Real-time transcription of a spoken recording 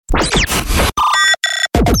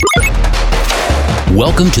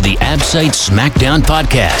Welcome to the Absite Smackdown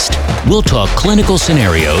podcast. We'll talk clinical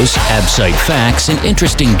scenarios, Absite facts, and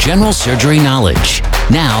interesting general surgery knowledge.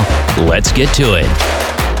 Now, let's get to it.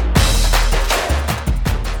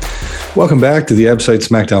 Welcome back to the Absite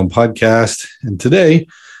Smackdown podcast. And today,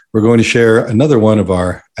 we're going to share another one of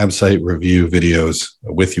our Absite review videos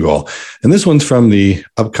with you all. And this one's from the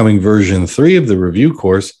upcoming version 3 of the review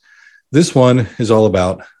course. This one is all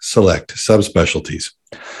about Select Subspecialties.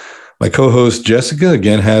 My co-host Jessica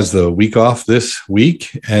again has the week off this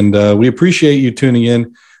week, and we appreciate you tuning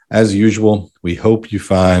in as usual. We hope you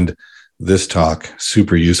find this talk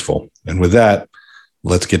super useful. And with that,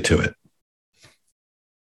 let's get to it.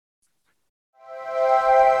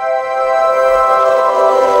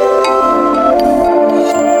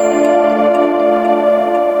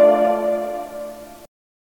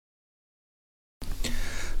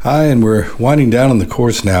 Hi, and we're winding down on the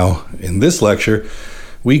course now. In this lecture,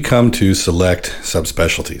 we come to select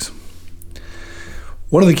subspecialties.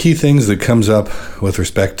 One of the key things that comes up with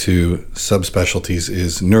respect to subspecialties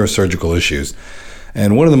is neurosurgical issues.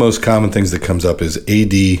 And one of the most common things that comes up is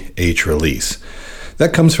ADH release.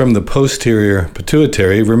 That comes from the posterior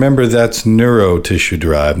pituitary. Remember, that's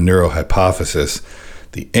neurotissue-derived, neurohypophysis.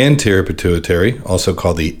 The anterior pituitary, also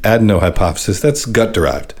called the adenohypophysis, that's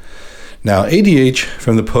gut-derived. Now, ADH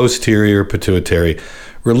from the posterior pituitary,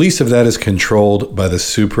 release of that is controlled by the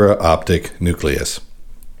supraoptic nucleus.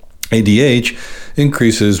 ADH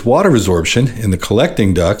increases water resorption in the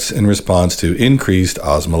collecting ducts in response to increased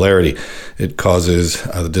osmolarity. It causes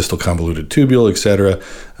the distal convoluted tubule, etc.,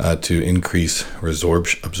 to increase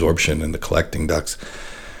absorption in the collecting ducts.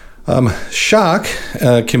 Shock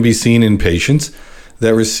can be seen in patients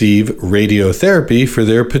that receive radiotherapy for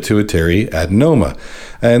their pituitary adenoma.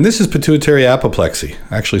 And this is pituitary apoplexy.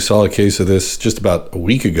 I actually saw a case of this just about a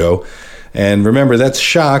week ago. And remember, that's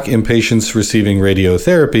shock in patients receiving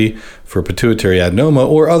radiotherapy for pituitary adenoma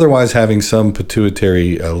or otherwise having some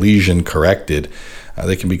pituitary lesion corrected.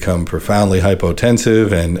 They can become profoundly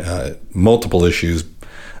hypotensive and multiple issues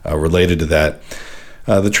related to that.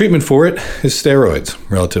 The treatment for it is steroids,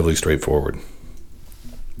 relatively straightforward.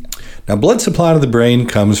 Now, blood supply to the brain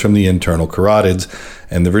comes from the internal carotids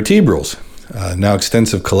and the vertebrals. Now,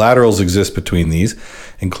 extensive collaterals exist between these,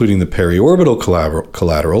 including the periorbital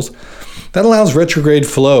collaterals. That allows retrograde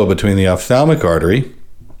flow between the ophthalmic artery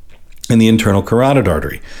and the internal carotid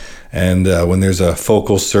artery. And when there's a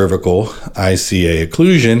focal cervical ICA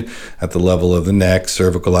occlusion at the level of the neck,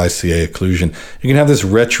 cervical ICA occlusion, you can have this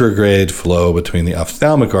retrograde flow between the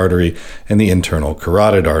ophthalmic artery and the internal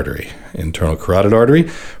carotid artery. Internal carotid artery,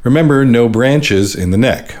 remember, no branches in the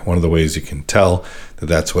neck. One of the ways you can tell that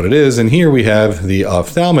that's what it is. And here we have the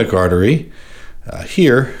ophthalmic artery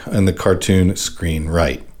here on the cartoon screen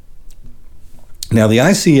right. Now, the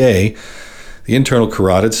ICA, the internal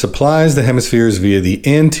carotid, supplies the hemispheres via the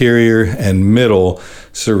anterior and middle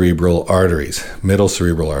cerebral arteries. Middle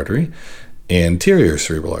cerebral artery, anterior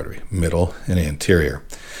cerebral artery, middle and anterior.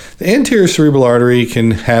 The anterior cerebral artery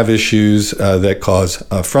can have issues that cause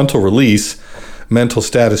frontal release, mental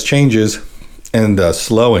status changes, and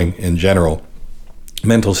slowing in general.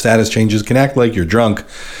 Mental status changes can act like you're drunk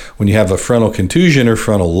when you have a frontal contusion or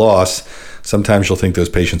frontal loss. Sometimes you'll think those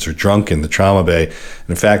patients are drunk in the trauma bay. And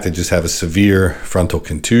in fact, they just have a severe frontal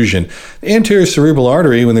contusion. The anterior cerebral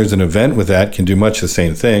artery, when there's an event with that, can do much the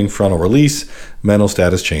same thing: frontal release, mental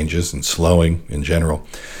status changes, and slowing in general.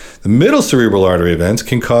 The middle cerebral artery events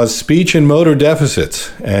can cause speech and motor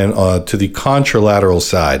deficits and to the contralateral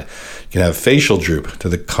side. You can have facial droop to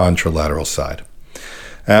the contralateral side.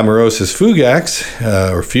 Amaurosis fugax,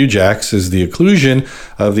 or fugax, is the occlusion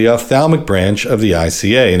of the ophthalmic branch of the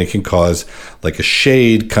ICA, and it can cause like a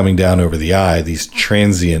shade coming down over the eye, these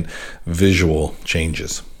transient visual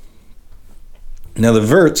changes. Now, the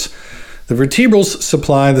vertebrals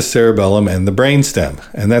supply the cerebellum and the brainstem,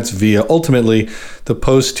 and that's via ultimately the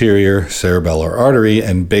posterior cerebellar artery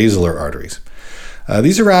and basilar arteries.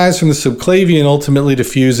 These arise from the subclavian, ultimately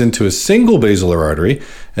diffuse into a single basilar artery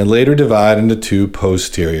and later divide into two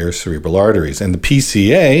posterior cerebral arteries. And the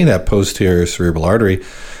PCA, that posterior cerebral artery,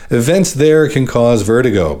 events there can cause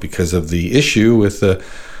vertigo because of the issue with the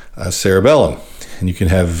cerebellum. And you can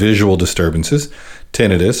have visual disturbances,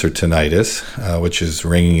 tinnitus or tinnitus, which is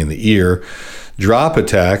ringing in the ear, drop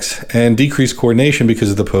attacks, and decreased coordination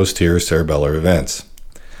because of the posterior cerebellar events.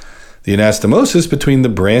 The anastomosis between the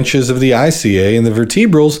branches of the ICA and the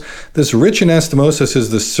vertebrals, this rich anastomosis is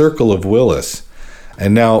the circle of Willis.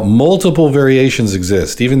 And now multiple variations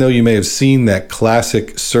exist. Even though you may have seen that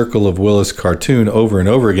classic circle of Willis cartoon over and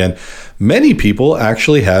over again, Many people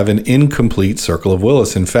actually have an incomplete circle of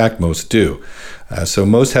Willis. In fact, most do. So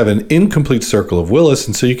most have an incomplete circle of Willis,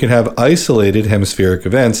 and so you can have isolated hemispheric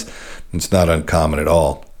events. It's not uncommon at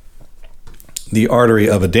all. The artery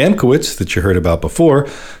of Adamkiewicz that you heard about before,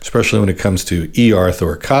 especially when it comes to ER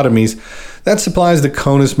thoracotomies, that supplies the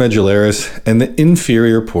conus medullaris and the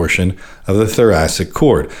inferior portion of the thoracic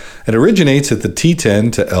cord. It originates at the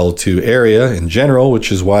T10 to L2 area in general, which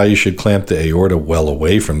is why you should clamp the aorta well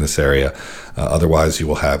away from this area. Otherwise, you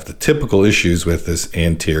will have the typical issues with this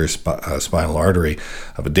anterior spinal artery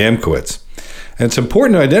of Adamkiewicz. And it's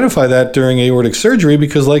important to identify that during aortic surgery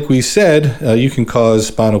because, like we said, you can cause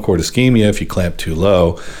spinal cord ischemia if you clamp too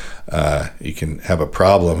low. You can have a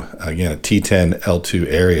problem, again, at T10, L2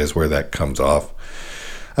 areas where that comes off.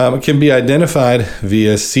 It can be identified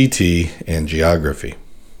via CT angiography.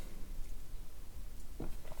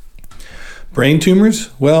 Brain tumors?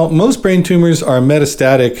 Well, most brain tumors are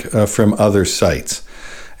metastatic from other sites,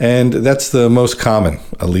 and that's the most common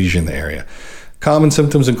lesion area. Common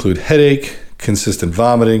symptoms include headache, consistent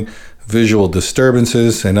vomiting, visual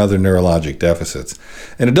disturbances, and other neurologic deficits.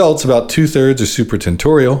 In adults, about 2/3 are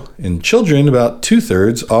supratentorial. In children, about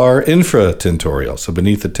 2/3 are infratentorial, so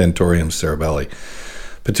beneath the tentorium cerebelli.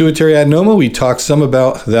 Pituitary adenoma, we talked some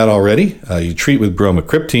about that already. You treat with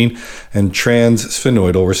bromocriptine and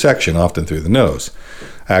transsphenoidal resection, often through the nose.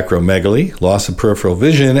 Acromegaly, loss of peripheral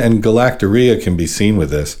vision, and galactorrhea can be seen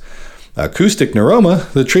with this. Acoustic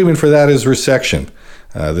neuroma, the treatment for that is resection.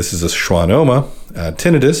 This is a schwannoma.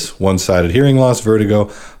 Tinnitus, one-sided hearing loss,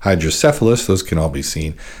 vertigo, hydrocephalus, those can all be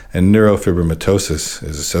seen. And neurofibromatosis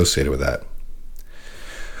is associated with that.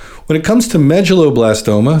 When it comes to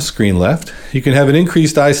medulloblastoma, screen left, you can have an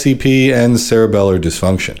increased ICP and cerebellar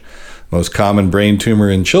dysfunction. Most common brain tumor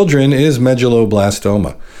in children is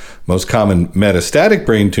medulloblastoma. Most common metastatic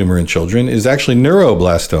brain tumor in children is actually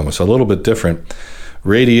neuroblastoma, so a little bit different.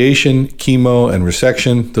 Radiation, chemo, and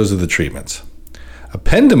resection, those are the treatments.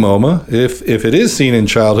 Ependymoma, if it is seen in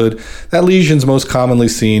childhood, that lesion is most commonly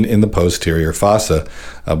seen in the posterior fossa.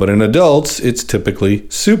 But in adults, it's typically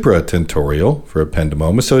supratentorial for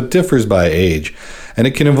ependymoma, so it differs by age. And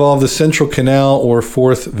it can involve the central canal or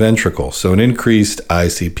fourth ventricle, so an increased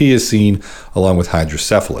ICP is seen along with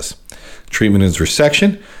hydrocephalus. Treatment is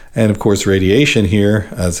resection, and of course radiation here.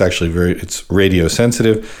 It's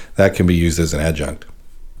radiosensitive. That can be used as an adjunct.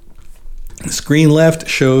 The screen left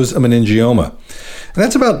shows a meningioma, and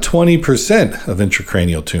that's about 20% of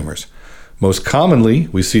intracranial tumors. Most commonly,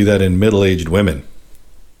 we see that in middle-aged women.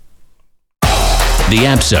 The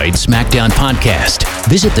Absite Smackdown Podcast.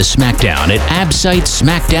 Visit the Smackdown at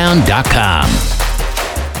absitesmackdown.com.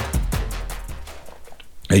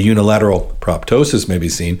 A unilateral proptosis may be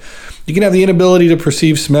seen. You can have the inability to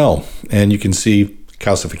perceive smell, and you can see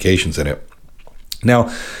calcifications in it. Now,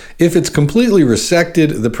 if it's completely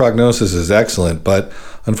resected, the prognosis is excellent, but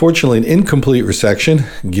unfortunately, an incomplete resection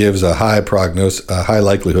gives a high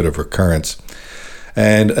likelihood of recurrence.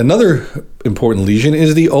 And another important lesion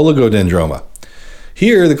is the oligodendroma.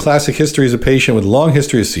 Here, the classic history is a patient with long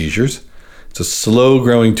history of seizures. It's a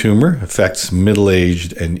slow-growing tumor, affects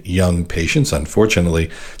middle-aged and young patients.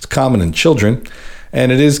 Unfortunately, it's common in children,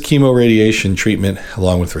 and it is chemoradiation treatment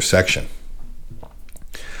along with resection.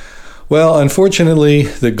 Well, unfortunately,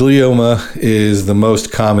 the glioma is the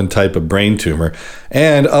most common type of brain tumor,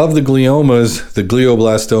 and of the gliomas, the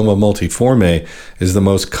glioblastoma multiforme is the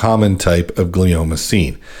most common type of glioma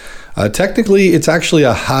seen. Technically, it's actually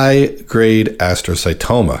a high-grade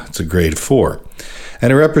astrocytoma. It's a grade 4.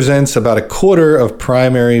 And it represents about a quarter of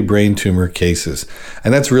primary brain tumor cases.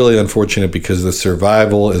 And that's really unfortunate because the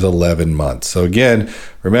survival is 11 months. So again,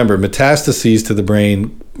 remember, metastases to the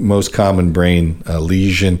brain, most common brain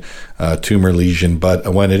lesion, tumor lesion.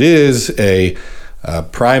 But when it is a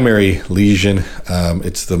primary lesion,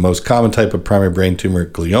 it's the most common type of primary brain tumor,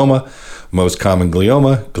 glioma. Most common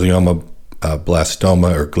glioma,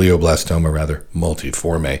 blastoma, or glioblastoma rather,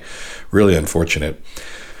 multiforme. Really unfortunate.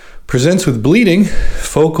 Presents with bleeding,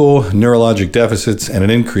 focal neurologic deficits, and an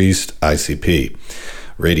increased ICP.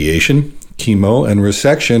 Radiation, chemo, and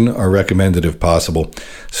resection are recommended if possible.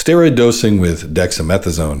 Steroid dosing with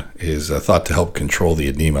dexamethasone is thought to help control the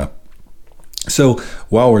edema. So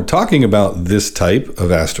while we're talking about this type of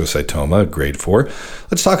astrocytoma, grade 4,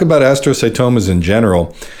 let's talk about astrocytomas in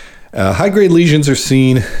general. High-grade lesions are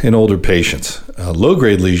seen in older patients,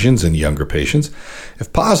 low-grade lesions in younger patients.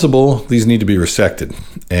 If possible, these need to be resected,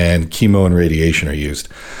 and chemo and radiation are used.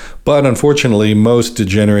 But unfortunately, most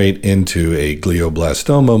degenerate into a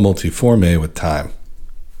glioblastoma multiforme with time.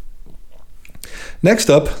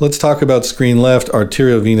 Next up, let's talk about screen left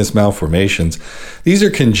arteriovenous malformations. These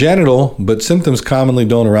are congenital, but symptoms commonly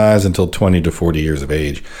don't arise until 20 to 40 years of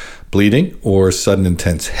age. Bleeding or sudden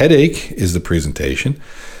intense headache is the presentation.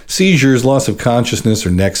 Seizures, loss of consciousness,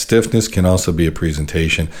 or neck stiffness can also be a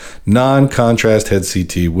presentation. Non-contrast head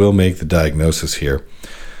CT will make the diagnosis here.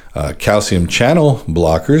 Calcium channel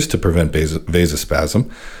blockers to prevent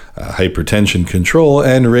vasospasm, hypertension control,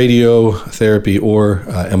 and radiotherapy or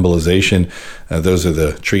embolization. Those are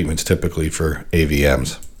the treatments typically for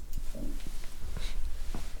AVMs.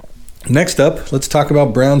 Next up, let's talk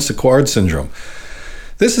about Brown-Séquard syndrome.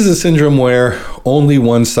 This is a syndrome where only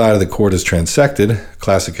one side of the cord is transected.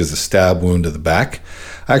 Classic is a stab wound to the back.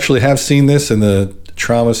 I actually have seen this in the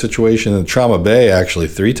trauma situation in trauma bay actually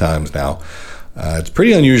 3 times now. It's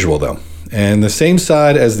pretty unusual though. And the same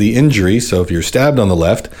side as the injury, so if you're stabbed on the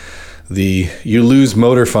left, you lose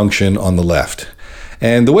motor function on the left.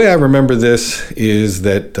 And the way I remember this is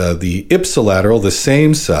that the ipsilateral, the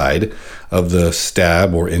same side of the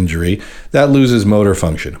stab or injury, that loses motor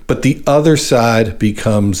function. But the other side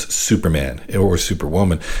becomes Superman or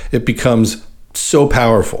Superwoman. It becomes so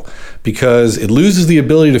powerful because it loses the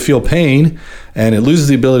ability to feel pain and it loses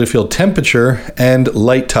the ability to feel temperature and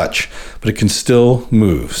light touch, but it can still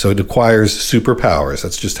move. So it acquires superpowers.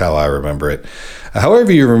 That's just how I remember it.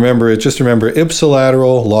 However you remember it, just remember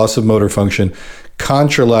ipsilateral, loss of motor function,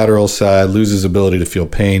 contralateral side loses ability to feel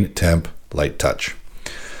pain, temp, light touch.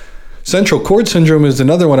 Central cord syndrome is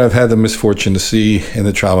another one I've had the misfortune to see in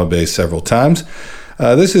the trauma base several times.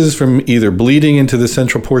 This is from either bleeding into the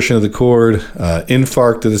central portion of the cord,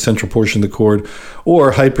 infarct to the central portion of the cord,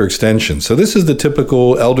 or hyperextension. So this is the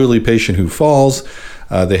typical elderly patient who falls.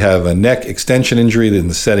 They have a neck extension injury in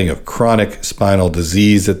the setting of chronic spinal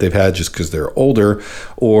disease that they've had just because they're older,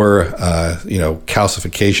 or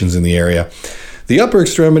calcifications in the area. The upper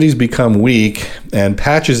extremities become weak and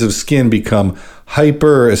patches of skin become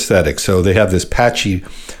hyper-aesthetic. So they have this patchy,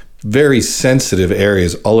 very sensitive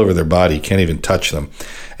areas all over their body, can't even touch them.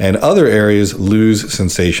 And other areas lose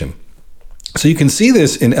sensation. So you can see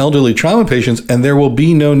this in elderly trauma patients, and there will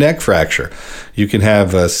be no neck fracture. You can have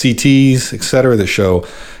CTs, etc., that show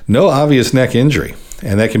no obvious neck injury.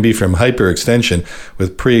 And that can be from hyperextension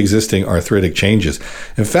with pre-existing arthritic changes.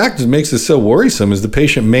 In fact, what makes this so worrisome is the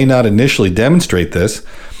patient may not initially demonstrate this.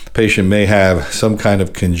 The patient may have some kind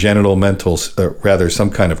of congenital some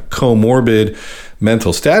kind of comorbid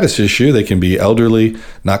mental status issue. They can be elderly,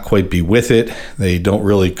 not quite be with it. They don't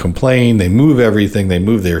really complain. They move everything. They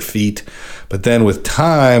move their feet. But then with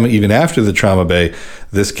time, even after the trauma bay,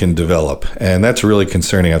 this can develop. And that's really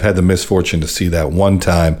concerning. I've had the misfortune to see that one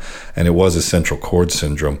time, and it was a central cord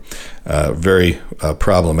syndrome. Very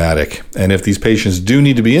problematic. And if these patients do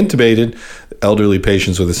need to be intubated, elderly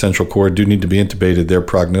patients with a central cord do need to be intubated, their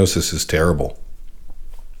prognosis is terrible.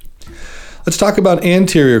 Let's talk about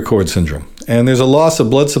anterior cord syndrome. And there's a loss of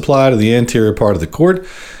blood supply to the anterior part of the cord,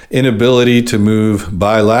 inability to move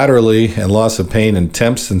bilaterally, and loss of pain and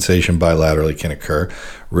temp sensation bilaterally can occur.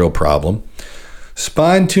 Real problem.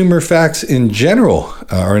 Spine tumor facts in general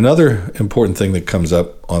are another important thing that comes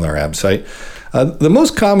up on our ABSite. The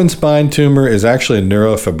most common spine tumor is actually a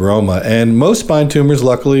neurofibroma, and most spine tumors,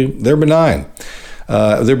 luckily, they're benign.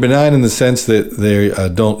 They're benign in the sense that they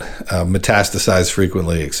don't metastasize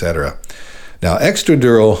frequently, etc. Now,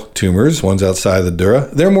 extradural tumors, ones outside the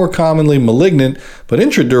dura, they're more commonly malignant, but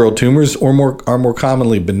intradural tumors are more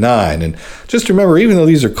commonly benign. And just remember, even though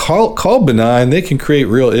these are called benign, they can create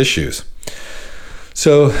real issues.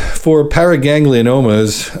 So for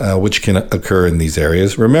paraganglionomas, which can occur in these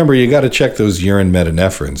areas, remember you got to check those urine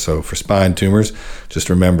metanephrine. So for spine tumors, just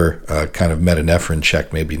remember kind of metanephrine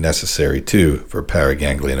check may be necessary too for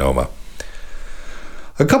paraganglionoma.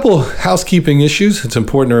 A couple housekeeping issues it's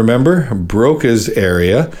important to remember: Broca's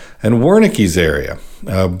area and Wernicke's area.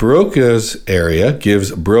 Broca's area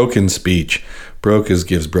gives broken speech. Broca's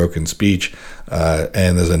gives broken speech,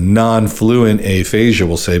 and there's a non-fluent aphasia,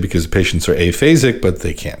 we'll say, because patients are aphasic, but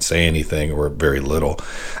they can't say anything or very little.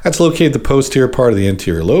 That's located the posterior part of the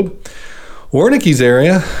anterior lobe. Wernicke's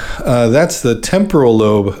area, that's the temporal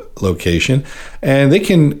lobe location, and they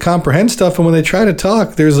can comprehend stuff, and when they try to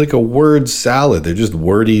talk, there's like a word salad. They're just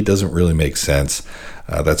wordy, doesn't really make sense.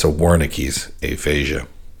 That's a Wernicke's aphasia.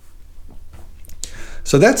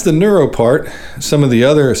 So that's the neuro part. Some of the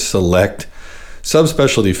other select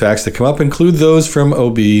subspecialty facts that come up include those from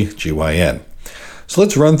OB/GYN. So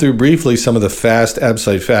let's run through briefly some of the fast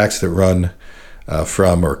ABSite facts that run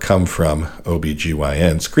from or come from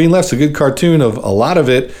OB/GYN. Screen left's a good cartoon of a lot of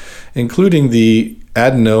it, including the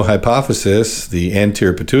adenohypophysis, the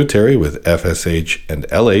anterior pituitary with FSH and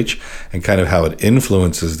LH, and kind of how it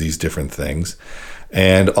influences these different things.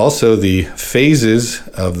 And also the phases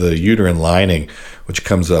of the uterine lining, which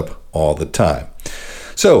comes up all the time.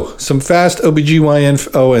 So some fast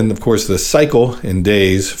OBGYN, and of course the cycle in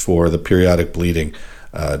days for the periodic bleeding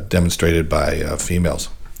demonstrated by females.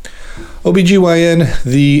 OBGYN,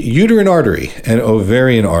 the uterine artery and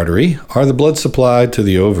ovarian artery are the blood supply to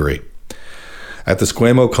the ovary. At the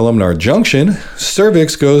squamo-columnar junction,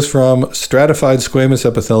 cervix goes from stratified squamous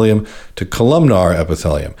epithelium to columnar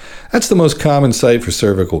epithelium. That's the most common site for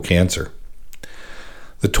cervical cancer.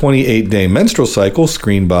 The 28-day menstrual cycle,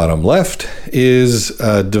 screen bottom left, is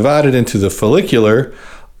divided into the follicular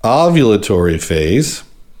ovulatory phase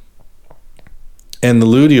and the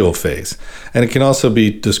luteal phase. And it can also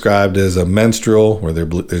be described as a menstrual, where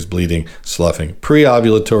there's bleeding, sloughing,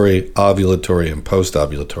 pre-ovulatory, ovulatory, and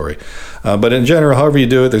post-ovulatory. But in general, however you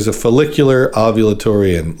do it, there's a follicular,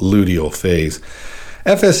 ovulatory, and luteal phase.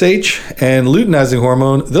 FSH and luteinizing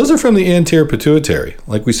hormone, those are from the anterior pituitary.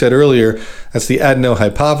 Like we said earlier, that's the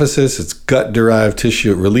adenohypophysis. It's gut-derived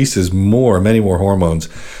tissue. It releases many more hormones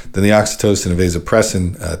than the oxytocin and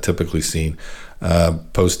vasopressin typically seen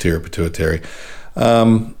posterior pituitary.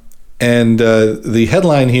 The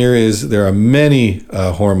headline here is there are many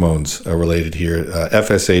hormones related here,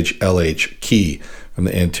 FSH, LH, key from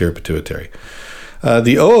the anterior pituitary.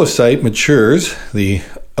 The oocyte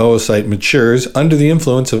matures under the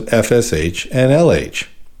influence of FSH and LH.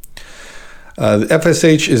 The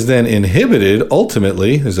FSH is then inhibited.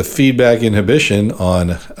 Ultimately, there's a feedback inhibition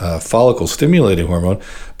on follicle stimulating hormone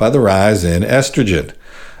by the rise in estrogen.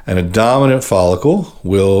 And a dominant follicle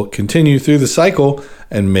will continue through the cycle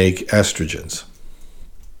and make estrogens.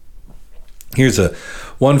 Here's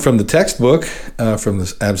one from the textbook, from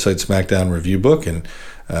this Absite SmackDown review book, and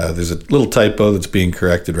there's a little typo that's being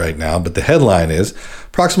corrected right now, but the headline is,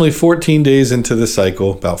 approximately 14 days into the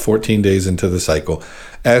cycle,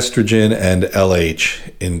 estrogen and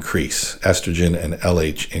LH increase. Estrogen and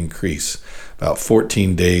LH increase about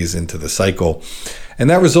 14 days into the cycle. And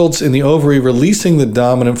that results in the ovary releasing the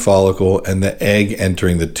dominant follicle and the egg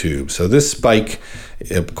entering the tube. So this spike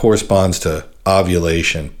corresponds to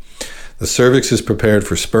ovulation. The cervix is prepared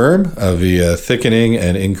for sperm via thickening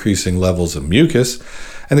and increasing levels of mucus.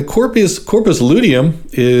 And the corpus luteum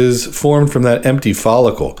is formed from that empty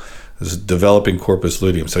follicle. This is developing corpus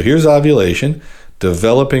luteum. So here's ovulation,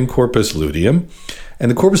 developing corpus luteum. And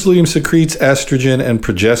the corpus luteum secretes estrogen and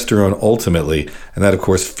progesterone ultimately. And that, of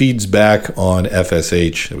course, feeds back on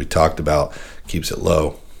FSH that we talked about, keeps it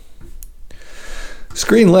low.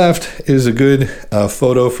 Screen left is a good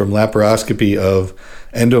photo from laparoscopy of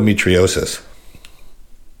endometriosis.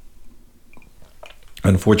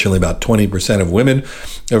 Unfortunately, about 20% of women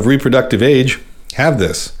of reproductive age have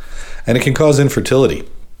this, and it can cause infertility.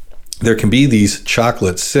 There can be these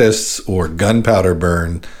chocolate cysts or gunpowder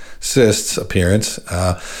burn cysts appearance.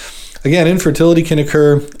 Again, infertility can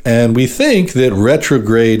occur, and we think that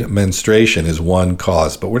retrograde menstruation is one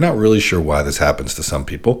cause, but we're not really sure why this happens to some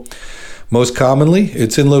people. Most commonly,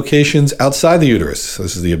 it's in locations outside the uterus.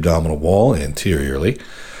 This is the abdominal wall anteriorly.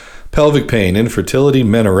 Pelvic pain, infertility,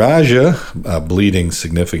 menorrhagia, bleeding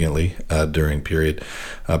significantly during period.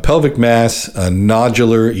 Pelvic mass,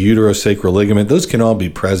 nodular uterosacral ligament, those can all be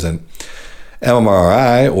present.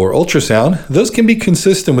 MRI or ultrasound, those can be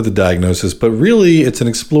consistent with the diagnosis, but really it's an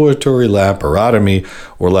exploratory laparotomy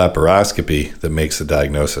or laparoscopy that makes the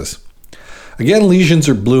diagnosis. Again, lesions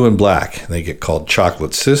are blue and black. They get called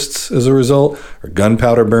chocolate cysts as a result, or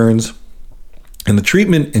gunpowder burns. And the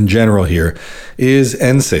treatment in general here is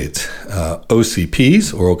NSAIDs,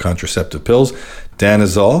 OCPs, oral contraceptive pills,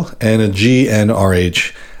 danazol, and a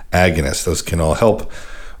GnRH agonist. Those can all help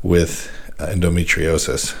with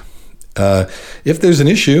endometriosis. If there's an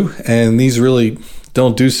issue and these really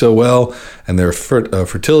don't do so well and there are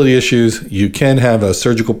fertility issues, you can have a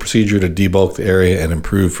surgical procedure to debulk the area and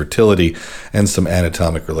improve fertility and some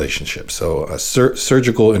anatomic relationships. So a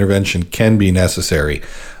surgical intervention can be necessary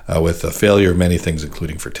with a failure of many things,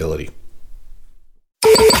 including fertility.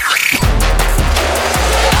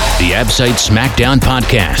 The Absite Smackdown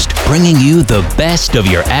Podcast, bringing you the best of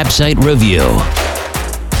your Absite review.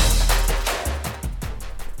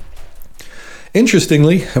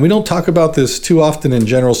 Interestingly, and we don't talk about this too often in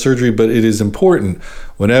general surgery, but it is important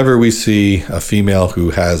whenever we see a female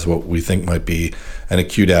who has what we think might be an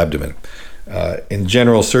acute abdomen. In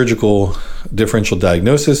general surgical differential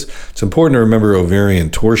diagnosis, it's important to remember ovarian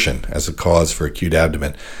torsion as a cause for acute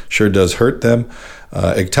abdomen. Sure does hurt them.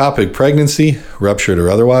 Ectopic pregnancy, ruptured or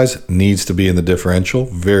otherwise, needs to be in the differential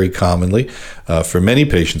very commonly for many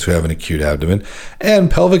patients who have an acute abdomen. And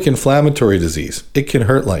pelvic inflammatory disease. It can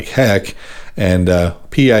hurt like heck, and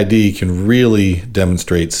PID can really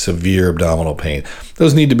demonstrate severe abdominal pain.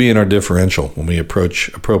 Those need to be in our differential when we approach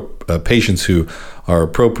patients who are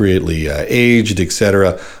appropriately aged,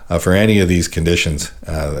 etc. For any of these conditions.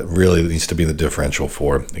 That really needs to be in the differential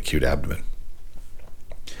for acute abdomen.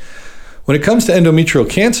 When it comes to endometrial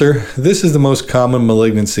cancer, this is the most common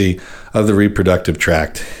malignancy of the reproductive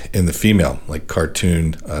tract in the female, like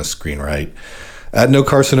cartoon screen right.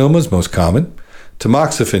 Adenocarcinoma is most common.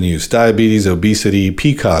 Tamoxifen use, diabetes, obesity,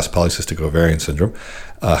 PCOS, polycystic ovarian syndrome,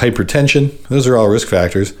 hypertension, those are all risk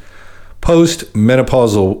factors.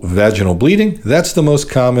 Post-menopausal vaginal bleeding, that's the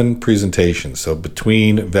most common presentation. So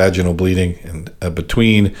between vaginal bleeding and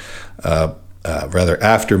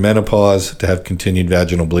after menopause to have continued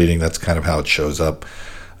vaginal bleeding, that's kind of how it shows up.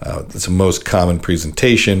 It's the most common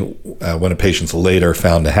presentation. When a patient's later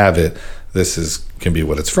found to have it, can be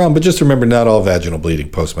what it's from. But just remember, not all vaginal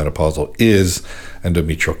bleeding postmenopausal is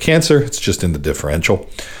endometrial cancer. It's just in the differential.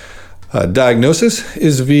 Diagnosis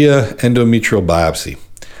is via endometrial biopsy.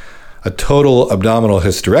 A total abdominal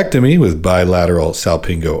hysterectomy with bilateral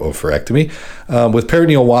salpingo-oophorectomy with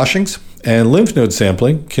peritoneal washings and lymph node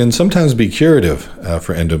sampling can sometimes be curative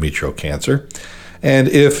for endometrial cancer. And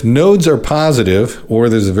if nodes are positive or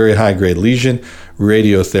there's a very high-grade lesion,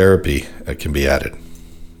 radiotherapy can be added.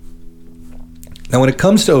 Now, when it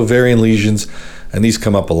comes to ovarian lesions, and these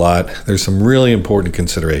come up a lot, there's some really important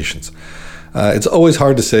considerations. It's always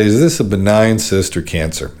hard to say, is this a benign cyst or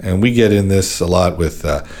cancer? And we get in this a lot with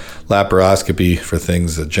laparoscopy for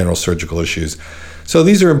things, general surgical issues. So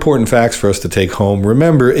these are important facts for us to take home.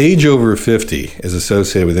 Remember, age over 50 is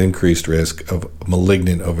associated with increased risk of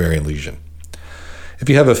malignant ovarian lesion. If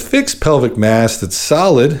you have a fixed pelvic mass that's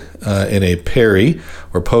solid in a peri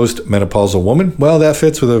or postmenopausal woman, well, that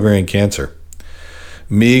fits with ovarian cancer.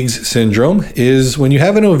 Meigs syndrome is when you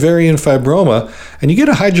have an ovarian fibroma and you get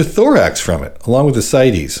a hydrothorax from it, along with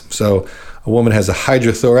ascites. So a woman has a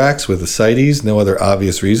hydrothorax with ascites, no other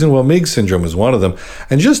obvious reason. Well, Meigs syndrome is one of them.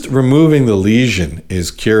 And just removing the lesion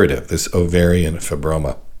is curative, this ovarian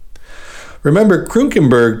fibroma. Remember,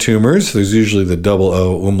 Krunkenberg tumors, there's usually the double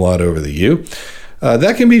O umlaut over the U.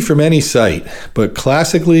 That can be from any site, but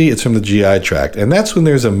classically it's from the GI tract. And that's when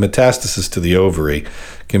there's a metastasis to the ovary.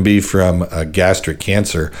 Can be from gastric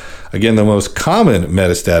cancer. Again, the most common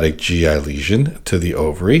metastatic GI lesion to the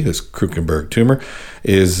ovary, this Krunkenberg tumor,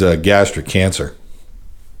 is gastric cancer.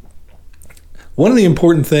 One of the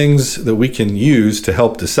important things that we can use to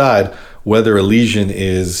help decide whether a lesion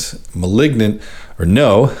is malignant or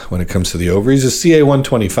no when it comes to the ovaries is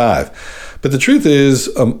CA-125. But the truth is,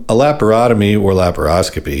 a laparotomy or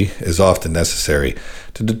laparoscopy is often necessary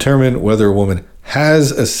to determine whether a woman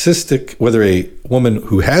whether a woman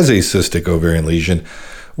who has a cystic ovarian lesion,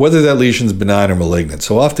 whether that lesion is benign or malignant.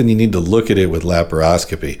 So often you need to look at it with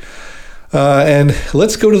laparoscopy. And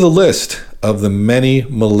let's go to the list of the many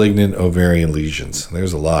malignant ovarian lesions.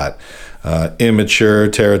 There's a lot. Immature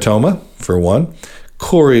teratoma, for one,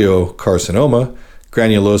 choriocarcinoma,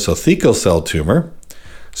 granulosa cell tumor,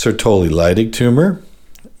 Sertoli-Leidig tumor,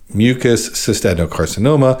 mucus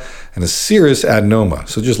cystadenocarcinoma, and a serous adenoma.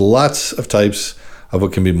 So just lots of types of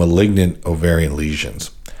what can be malignant ovarian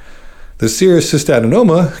lesions. The serous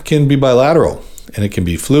cystadenoma can be bilateral, and it can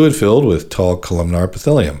be fluid-filled with tall columnar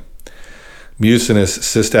epithelium. Mucinous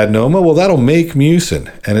cystadenoma, well, that'll make mucin,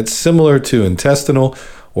 and it's similar to intestinal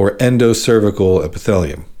or endocervical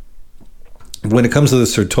epithelium. When it comes to the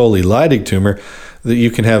Sertoli-Leidig tumor,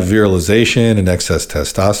 you can have virilization and excess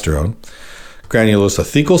testosterone. Granulosa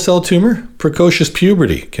cell tumor, precocious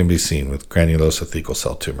puberty can be seen with granulosa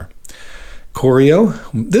cell tumor. Chorio,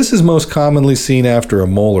 this is most commonly seen after a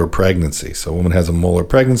molar pregnancy. So a woman has a molar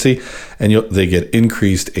pregnancy and they get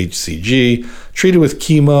increased HCG, treated with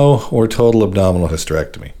chemo or total abdominal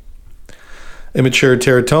hysterectomy. Immature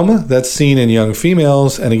teratoma, that's seen in young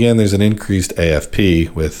females, and again, there's an increased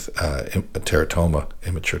AFP with immature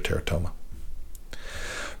teratoma.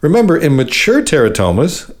 Remember, in mature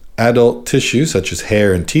teratomas, adult tissue such as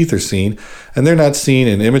hair and teeth are seen, and they're not seen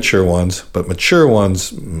in immature ones, but mature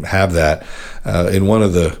ones have that. In one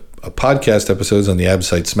of the podcast episodes on the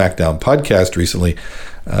Absite Smackdown podcast recently,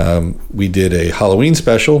 we did a Halloween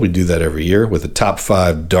special. We do that every year with the top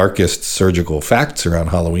 5 darkest surgical facts around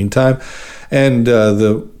Halloween time. And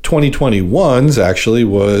the 2021s actually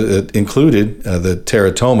included the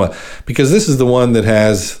teratoma, because this is the one that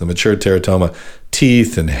has the mature teratoma,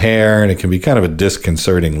 teeth and hair, and it can be kind of a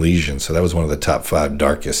disconcerting lesion. So that was one of the top 5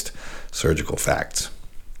 darkest surgical facts.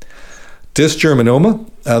 Dysgerminoma,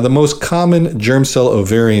 the most common germ cell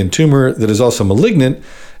ovarian tumor that is also malignant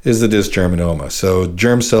is the dysgerminoma. So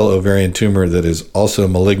germ cell ovarian tumor that is also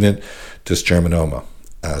malignant, dysgerminoma.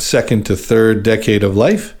 Second to third decade of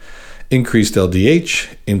life, increased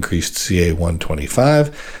LDH, increased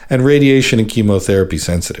CA125, and radiation and chemotherapy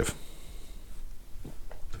sensitive.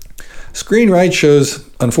 Screen right shows,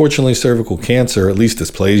 unfortunately, cervical cancer, at least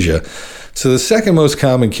dysplasia. So the second most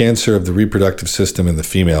common cancer of the reproductive system in the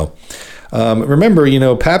female.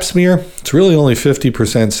 Remember, pap smear, it's really only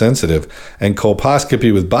 50% sensitive, and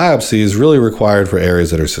colposcopy with biopsy is really required for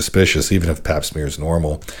areas that are suspicious, even if pap smear is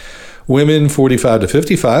normal. Women 45 to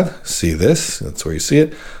 55, see this, that's where you see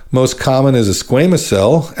it. Most common is a squamous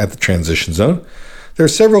cell at the transition zone. There are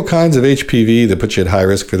several kinds of HPV that put you at high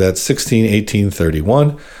risk for that: 16, 18,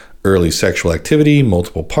 31. Early sexual activity,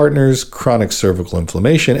 multiple partners, chronic cervical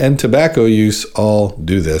inflammation, and tobacco use all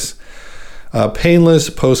do this.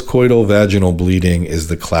 Painless postcoital vaginal bleeding is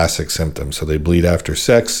the classic symptom. So they bleed after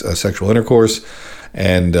sex, sexual intercourse,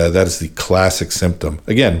 and that is the classic symptom.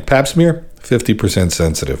 Again, pap smear, 50%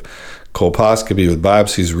 sensitive. Colposcopy with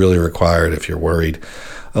biopsy is really required if you're worried.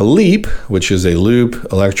 A LEEP, which is a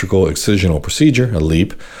loop electrical excisional procedure, a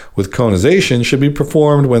LEEP, with conization should be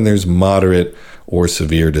performed when there's moderate or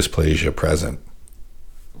severe dysplasia present.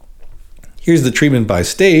 Here's the treatment by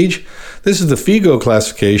stage. This is the FIGO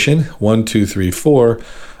classification, 1, 2, 3, 4.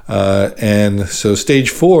 And so stage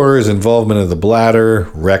 4 is involvement of the bladder,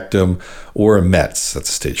 rectum, or a METS. That's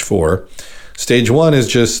stage 4. Stage 1 is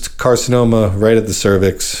just carcinoma right at the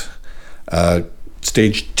cervix.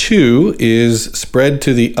 Stage 2 is spread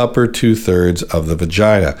to the upper 2/3 of the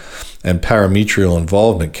vagina, and parametrial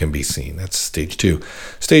involvement can be seen. That's stage 2.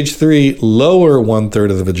 Stage 3, lower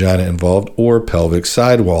 1/3 of the vagina involved, or pelvic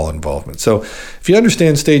sidewall involvement. So if you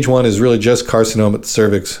understand stage 1 is really just carcinoma at the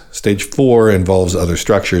cervix, stage 4 involves other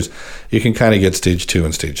structures, you can kind of get stage 2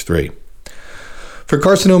 and stage 3. For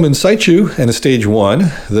carcinoma in situ and a stage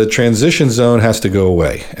 1, the transition zone has to go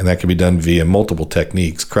away, and that can be done via multiple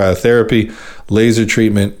techniques: cryotherapy, laser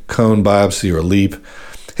treatment, cone biopsy, or LEEP.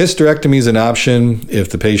 Hysterectomy is an option if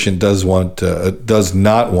the patient does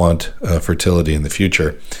not want fertility in the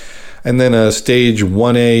future. And then a stage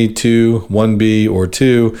 1A, 2, 1B, or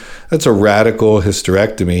 2, that's a radical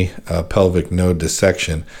hysterectomy, pelvic node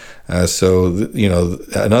dissection.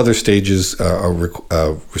 And other stages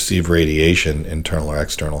receive radiation, internal or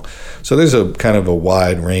external. So there's a kind of a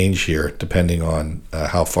wide range here, depending on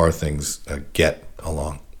how far things get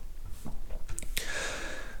along.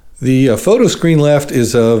 The photo screen left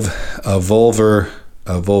is of vulvar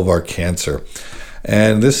cancer.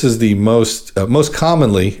 And this is the most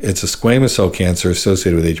commonly, it's a squamous cell cancer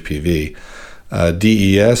associated with HPV.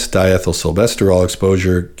 DES, diethylstilbestrol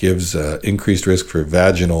exposure, gives increased risk for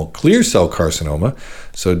vaginal clear cell carcinoma,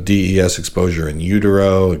 so DES exposure in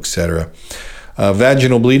utero, etc.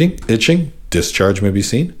 Vaginal bleeding, itching, discharge may be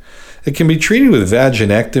seen. It can be treated with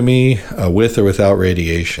vaginectomy with or without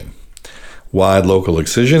radiation. Wide local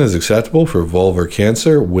excision is acceptable for vulvar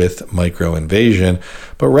cancer with microinvasion,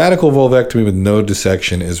 but radical vulvectomy with node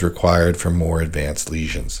dissection is required for more advanced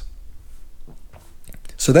lesions.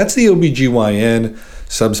 So that's the OBGYN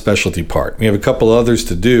subspecialty part. We have a couple others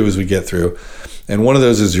to do as we get through, and one of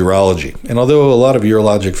those is urology. And although a lot of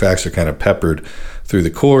urologic facts are kind of peppered through the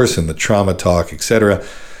course and the trauma talk, etc.,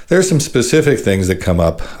 there are some specific things that come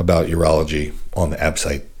up about urology on the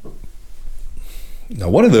ABSite. Now,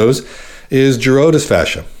 one of those is Gerota's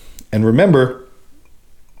fascia. And remember,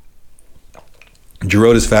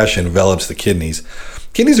 Gerota's fascia envelops the kidneys.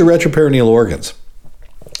 Kidneys are retroperitoneal organs,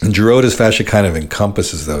 and Gerota's fascia kind of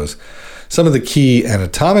encompasses those. Some of the key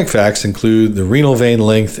anatomic facts include the renal vein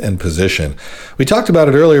length and position. We talked about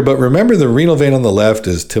it earlier, but remember the renal vein on the left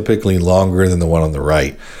is typically longer than the one on the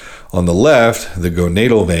right. On the left, the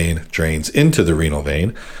gonadal vein drains into the renal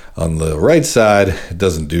vein. On the right side, it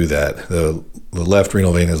doesn't do that. The left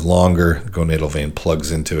renal vein is longer. The gonadal vein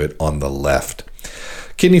plugs into it on the left.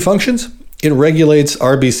 Kidney functions. It regulates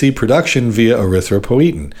RBC production via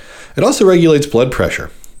erythropoietin. It also regulates blood pressure.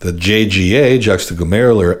 The JGA,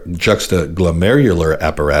 juxtaglomerular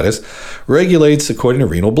apparatus, regulates according to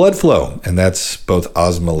renal blood flow, and that's both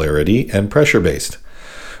osmolarity and pressure-based.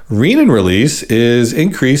 Renin release is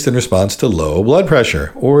increased in response to low blood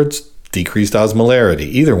pressure, or it's decreased osmolarity,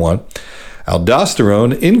 either one.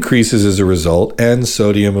 Aldosterone increases as a result, and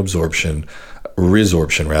sodium resorption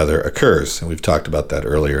occurs. And we've talked about that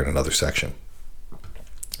earlier in another section.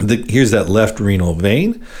 Here's that left renal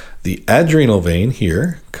vein, the adrenal vein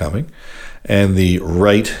here coming, and the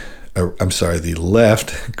right the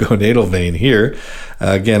left gonadal vein here.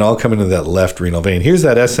 Again, all coming into that left renal vein. Here's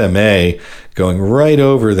that SMA going right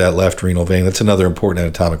over that left renal vein. That's another important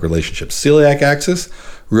anatomic relationship. Celiac axis,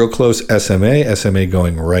 real close SMA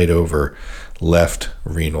going right over left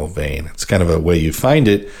renal vein. It's kind of a way you find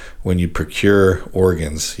it when you procure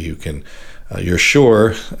organs. You're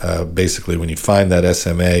sure, basically, when you find that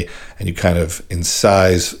SMA and you kind of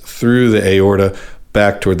incise through the aorta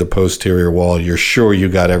back toward the posterior wall, you're sure you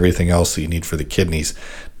got everything else that you need for the kidneys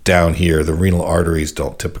down here. The renal arteries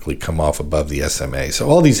don't typically come off above the SMA. So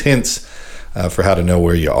all these hints for how to know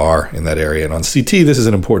where you are in that area. And on CT, this is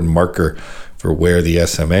an important marker for where the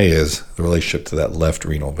SMA is, the relationship to that left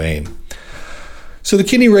renal vein. So the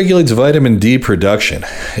kidney regulates vitamin D production.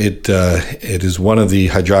 It is one of the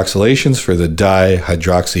hydroxylations for the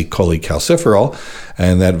dihydroxycholecalciferol,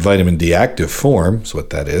 and that vitamin D active form is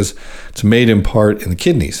what that is. It's made in part in the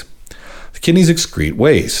kidneys. The kidneys excrete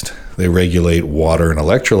waste. They regulate water and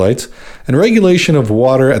electrolytes, and regulation of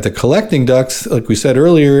water at the collecting ducts, like we said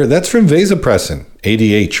earlier, that's from vasopressin,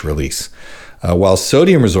 ADH release, while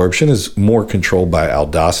sodium resorption is more controlled by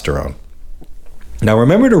aldosterone. Now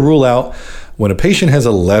remember to rule out when a patient has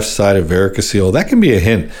a left-sided varicocele, that can be a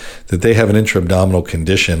hint that they have an intra-abdominal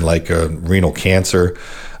condition like a renal cancer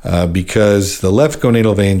because the left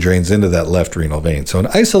gonadal vein drains into that left renal vein. So an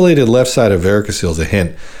isolated left-sided varicocele is a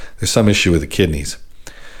hint there's some issue with the kidneys.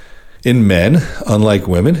 In men, unlike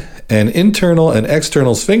women, an internal and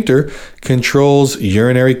external sphincter controls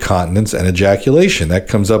urinary continence and ejaculation. That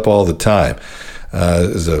comes up all the time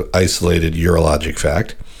as an isolated urologic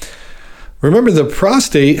fact. Remember, the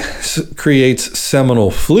prostate creates seminal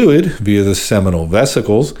fluid via the seminal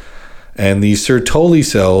vesicles, and the Sertoli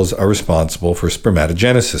cells are responsible for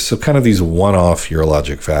spermatogenesis. So kind of these one-off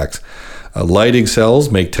urologic facts. Leydig cells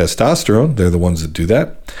make testosterone. They're the ones that do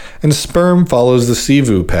that. And sperm follows the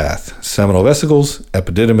Sivu path. Seminal vesicles,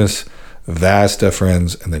 epididymis, vas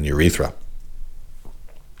deferens, and then urethra.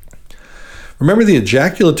 Remember, the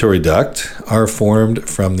ejaculatory duct are formed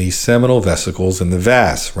from the seminal vesicles and the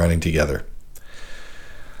vas running together.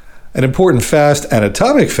 An important fast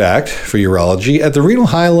anatomic fact for urology, at the renal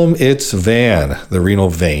hilum, it's van, the renal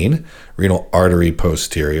vein, renal artery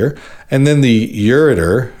posterior, and then the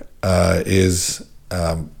ureter is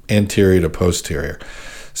anterior to posterior.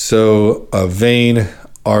 So a vein,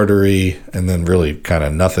 artery, and then really kind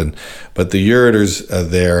of nothing, but the ureter's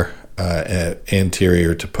there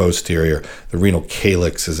anterior to posterior. The renal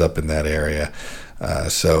calyx is up in that area.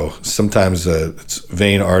 So sometimes it's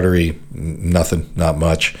vein, artery, nothing, not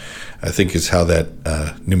much, I think is how that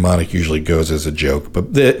mnemonic usually goes as a joke.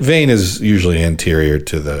 But the vein is usually anterior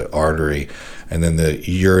to the artery, and then the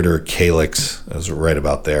ureter calyx is right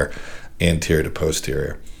about there, anterior to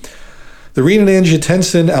posterior. The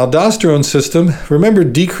renin-angiotensin-aldosterone system, remember,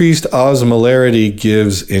 decreased osmolarity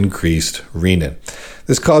gives increased renin.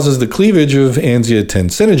 This causes the cleavage of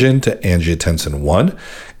angiotensinogen to angiotensin 1.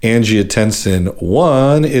 Angiotensin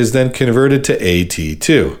 1 is then converted to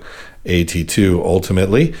AT2. AT2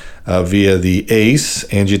 ultimately via the ACE,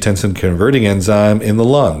 angiotensin converting enzyme, in the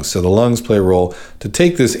lungs. So the lungs play a role to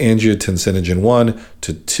take this angiotensinogen 1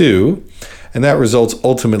 to 2, and that results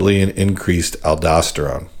ultimately in increased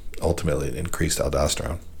aldosterone.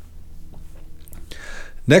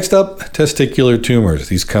 Next up, testicular tumors.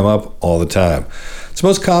 These come up all the time. It's the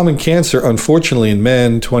most common cancer, unfortunately, in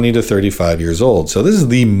men 20 to 35 years old. So this is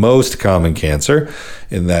the most common cancer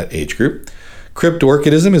in that age group.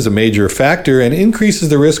 Cryptorchidism is a major factor and increases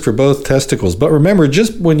the risk for both testicles. But remember,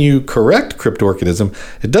 just when you correct cryptorchidism,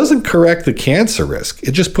 it doesn't correct the cancer risk.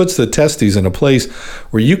 It just puts the testes in a place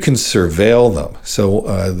where you can surveil them.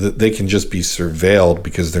 So they can just be surveilled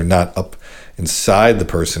because they're not up inside the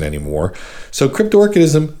person anymore. So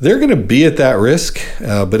cryptorchidism, they're going to be at that risk,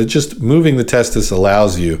 but it just moving the testis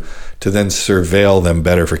allows you to then surveil them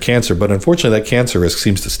better for cancer. But unfortunately, that cancer risk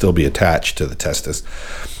seems to still be attached to the testis.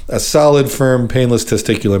 A solid, firm, painless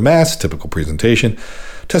testicular mass, typical presentation.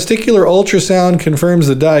 Testicular ultrasound confirms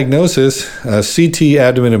the diagnosis. CT,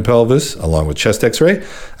 abdomen and pelvis, along with chest x-ray.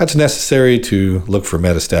 That's necessary to look for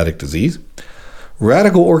metastatic disease.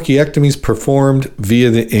 Radical orchiectomies performed via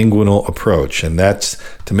the inguinal approach, and that's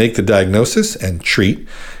to make the diagnosis and treat.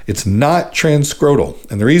 It's not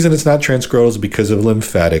transscrotal, and the reason it's not transscrotal is because of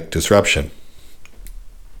lymphatic disruption.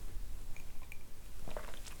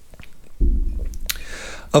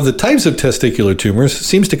 Of the types of testicular tumors, it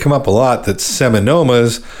seems to come up a lot that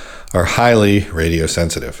seminomas are highly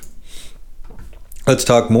radiosensitive. Let's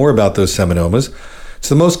talk more about those seminomas. It's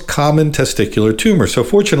the most common testicular tumor. So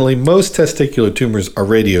fortunately, most testicular tumors are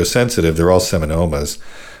radiosensitive. They're all seminomas.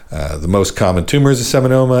 The most common tumor is a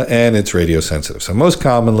seminoma, and it's radiosensitive. So most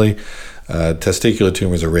commonly, testicular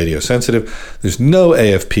tumors are radiosensitive. There's no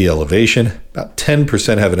AFP elevation. About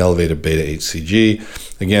 10% have an elevated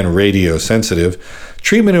beta-HCG. Again, radiosensitive.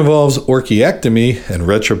 Treatment involves orchiectomy and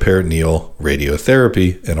retroperitoneal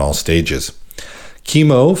radiotherapy in all stages.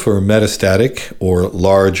 Chemo for metastatic or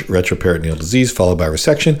large retroperitoneal disease followed by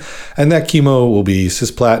resection, and that chemo will be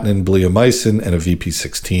cisplatin, bleomycin, and a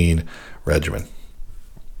VP16 regimen.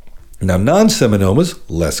 Now, non-seminomas,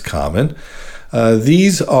 less common.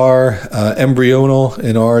 These are embryonal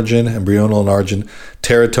in origin.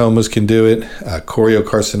 Teratomas can do it.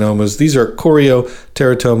 Choriocarcinomas. These are chorio,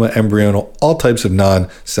 teratoma, embryonal, all types of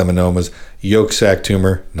non-seminomas. Yolk sac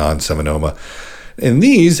tumor, non-seminoma. In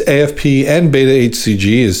these, AFP and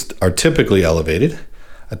beta-HCG are typically elevated.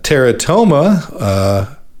 A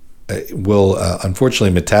teratoma will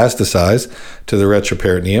unfortunately metastasize to the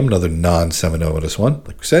retroperitoneum, another non-seminomatous one,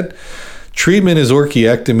 like we said. Treatment is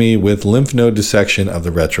orchiectomy with lymph node dissection of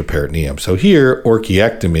the retroperitoneum. So here,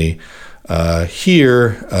 orchiectomy.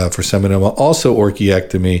 Here, for seminoma, also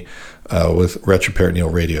orchiectomy with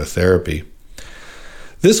retroperitoneal radiotherapy.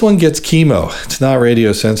 This one gets chemo. It's not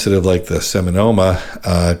radiosensitive like the seminoma.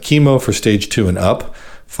 Chemo for stage 2 and up,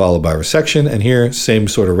 followed by resection. And here, same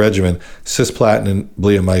sort of regimen, cisplatin,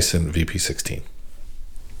 bleomycin, VP16.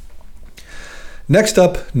 Next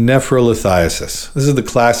up, nephrolithiasis. This is the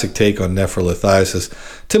classic take on nephrolithiasis.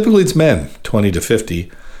 Typically, it's men, 20 to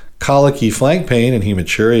 50. Colicky, flank pain, and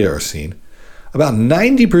hematuria are seen. About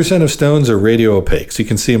 90% of stones are radio-opaque, so you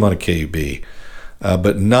can see them on a KUB.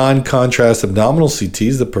 But non-contrast abdominal CT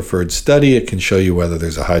is the preferred study. It can show you whether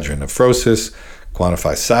there's a hydronephrosis,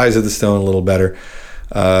 quantify size of the stone a little better.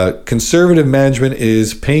 Conservative management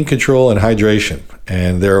is pain control and hydration.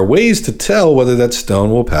 And there are ways to tell whether that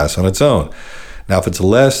stone will pass on its own. Now, if it's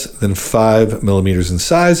less than 5 millimeters in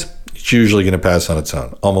size, it's usually going to pass on its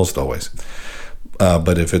own, almost always.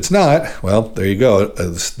 But if it's not, well, there you go.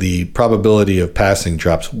 The probability of passing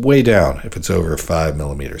drops way down if it's over 5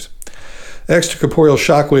 millimeters. Extracorporeal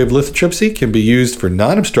shockwave lithotripsy can be used for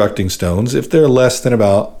non-obstructing stones if they're less than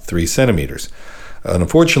about 3 centimeters.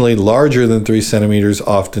 Unfortunately, larger than 3 centimeters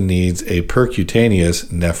often needs a percutaneous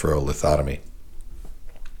nephrolithotomy.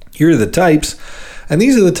 Here are the types, and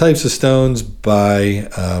these are the types of stones by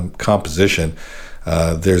composition.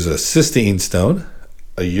 There's a cysteine stone,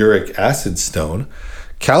 a uric acid stone,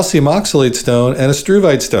 calcium oxalate stone, and a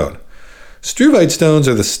struvite stone. Struvite stones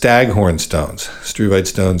are the staghorn stones. Struvite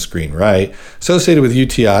stones, green right, associated with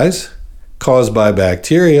UTIs caused by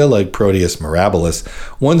bacteria like Proteus mirabilis,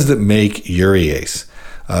 ones that make urease.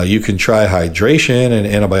 You can try hydration and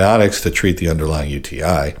antibiotics to treat the underlying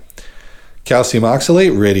UTI. Calcium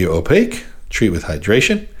oxalate, radio-opaque, treat with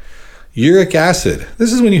hydration. Uric acid,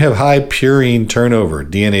 this is when you have high purine turnover.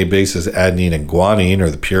 DNA bases adenine and guanine are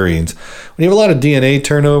the purines. When you have a lot of DNA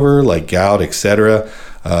turnover, like gout, etc.,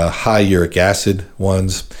 high uric acid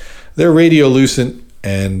ones, they're radiolucent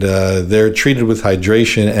and they're treated with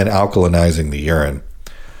hydration and alkalinizing the urine.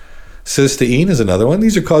 Cysteine is another one.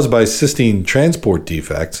 These are caused by cysteine transport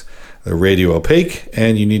defects. They're radio-opaque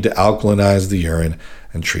and you need to alkalinize the urine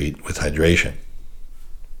and treat with hydration.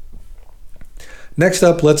 Next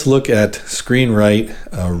up, let's look at screen right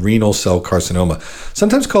renal cell carcinoma.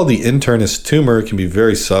 Sometimes called the internist tumor, it can be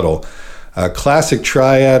very subtle. A classic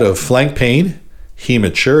triad of flank pain,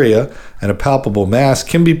 hematuria, and a palpable mass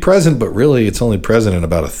can be present, but really it's only present in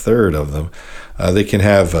about a third of them. They can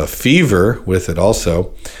have a fever with it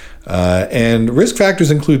also. And risk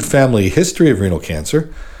factors include family history of renal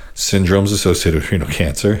cancer, syndromes associated with renal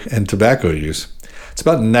cancer, and tobacco use. It's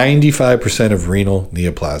about 95% of renal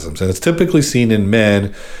neoplasms, and it's typically seen in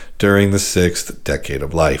men during the 6th decade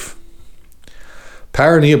of life.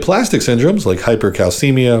 Paraneoplastic syndromes like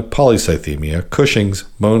hypercalcemia, polycythemia, Cushing's,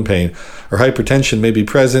 bone pain, or hypertension may be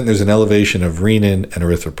present. There's an elevation of renin and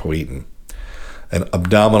erythropoietin. An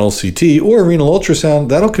abdominal CT or a renal ultrasound,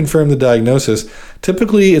 that'll confirm the diagnosis.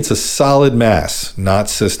 Typically, it's a solid mass, not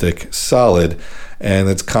cystic, solid, and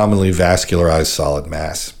it's commonly vascularized solid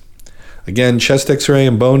mass. Again, chest x-ray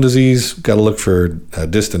and bone disease, got to look for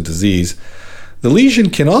distant disease. The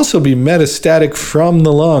lesion can also be metastatic from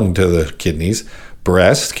the lung to the kidneys.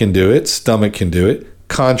 Breast can do it, stomach can do it,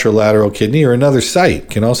 contralateral kidney or another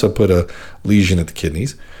site can also put a lesion at the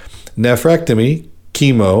kidneys. Nephrectomy,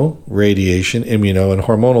 chemo, radiation, immuno, and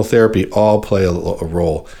hormonal therapy all play a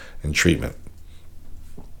role in treatment.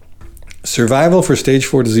 Survival for stage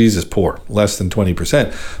 4 disease is poor, less than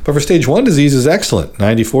 20%, but for stage 1 disease is excellent,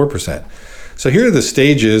 94%. So here are the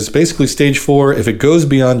stages. Basically, stage 4, if it goes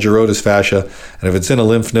beyond Gerota's fascia, and if it's in a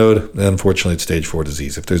lymph node, then unfortunately it's stage 4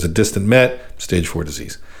 disease. If there's a distant met, stage 4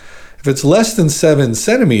 disease. If it's less than 7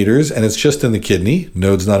 centimeters and it's just in the kidney,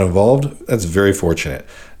 nodes not involved, that's very fortunate.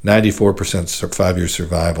 94% 5-year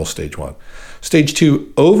survival, stage 1. Stage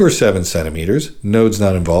 2, over 7 centimeters, nodes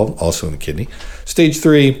not involved, also in the kidney. Stage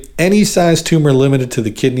 3, any size tumor limited to the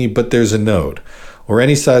kidney, but there's a node, or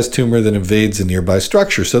any size tumor that invades a nearby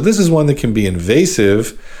structure. So this is one that can be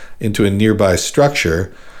invasive into a nearby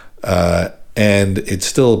structure, and it's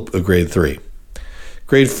still a grade 3.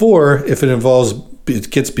 Grade 4, if it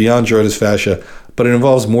gets beyond Geroides fascia, but it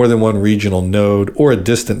involves more than one regional node or a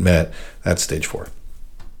distant met, that's stage 4.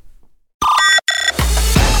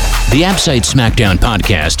 The Absite Smackdown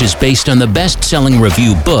podcast is based on the best-selling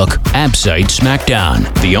review book, Absite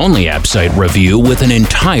Smackdown, the only Absite review with an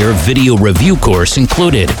entire video review course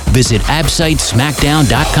included. Visit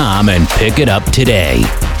absitesmackdown.com and pick it up today.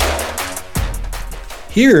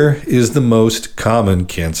 Here is the most common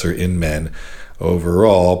cancer in men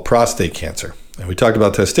overall, prostate cancer. And we talked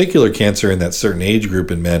about testicular cancer in that certain age group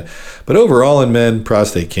in men, but overall in men,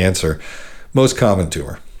 prostate cancer, most common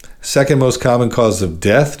tumor. Second most common cause of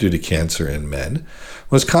death due to cancer in men.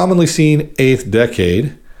 Most commonly seen 8th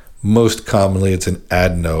decade. Most commonly it's an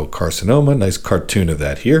adenocarcinoma. Nice cartoon of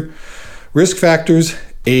that here. Risk factors,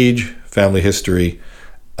 age, family history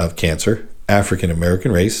of cancer, African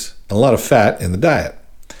American race, and a lot of fat in the diet.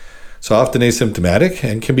 So often asymptomatic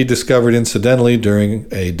and can be discovered incidentally during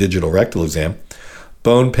a digital rectal exam.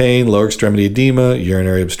 Bone pain, lower extremity edema,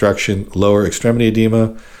 urinary obstruction, lower extremity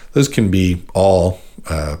edema. Those can be all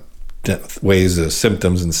ways of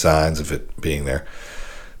symptoms and signs of it being there.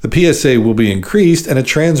 The PSA will be increased, and a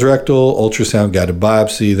transrectal ultrasound guided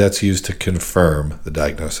biopsy that's used to confirm the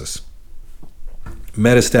diagnosis.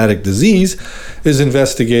 Metastatic disease is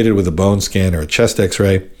investigated with a bone scan or a chest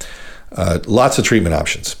x-ray. Lots of treatment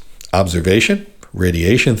options. Observation,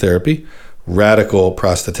 radiation therapy, radical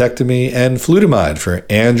prostatectomy, and flutamide for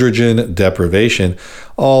androgen deprivation,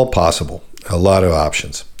 all possible. A lot of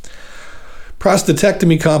options.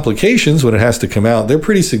 Prostatectomy complications, when it has to come out, they're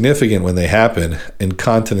pretty significant when they happen.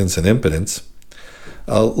 Incontinence and impotence.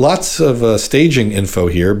 Lots of staging info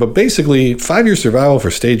here, but basically 5-year survival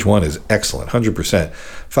for stage 1 is excellent, 100%.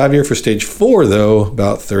 5-year for stage 4, though,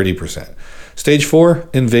 about 30%. Stage 4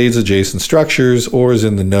 invades adjacent structures or is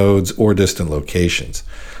in the nodes or distant locations.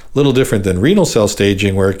 A little different than renal cell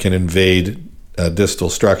staging, where it can invade distal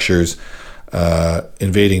structures,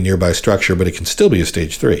 invading nearby structure, but it can still be a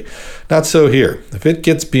stage 3. Not so here. If it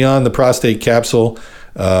gets beyond the prostate capsule,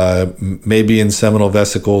 maybe in seminal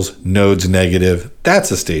vesicles, nodes negative,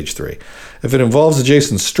 that's a stage 3. If it involves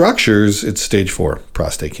adjacent structures, it's stage 4,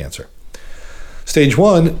 prostate cancer. Stage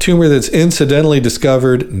 1, tumor that's incidentally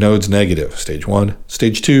discovered, nodes negative, stage 1.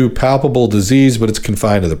 Stage 2, palpable disease, but it's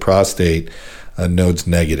confined to the prostate, nodes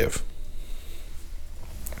negative.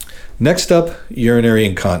 Next up, urinary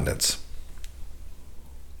incontinence.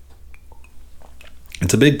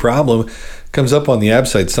 It's a big problem. Comes up on the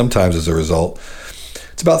Absite sometimes as a result.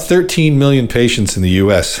 It's about 13 million patients in the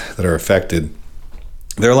U.S. that are affected.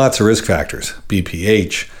 There are lots of risk factors.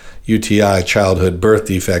 BPH, UTI, childhood, birth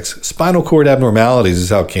defects, spinal cord abnormalities is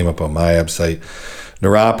how it came up on my Absite.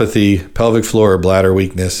 Neuropathy, pelvic floor or bladder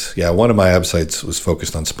weakness. Yeah, one of my Absites was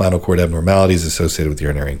focused on spinal cord abnormalities associated with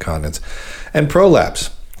urinary incontinence. And prolapse.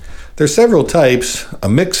 There's several types. A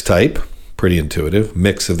mixed type, pretty intuitive,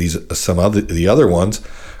 mix of the other ones,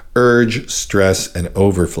 urge, stress, and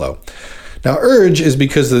overflow. Now, urge is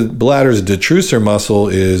because the bladder's detrusor muscle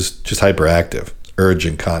is just hyperactive, urge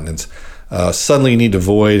incontinence. Suddenly you need to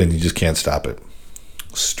void and you just can't stop it.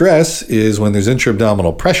 Stress is when there's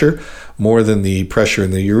intra-abdominal pressure more than the pressure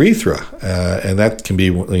in the urethra, and that can be,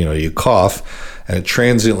 you cough and it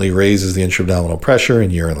transiently raises the intra-abdominal pressure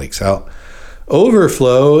and urine leaks out.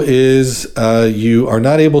 Overflow is you are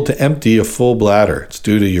not able to empty a full bladder. It's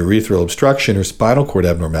due to urethral obstruction or spinal cord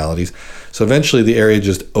abnormalities. So eventually the area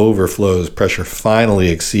just overflows. Pressure finally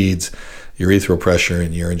exceeds urethral pressure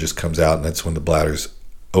and urine just comes out, and that's when the bladder's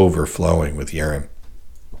overflowing with urine.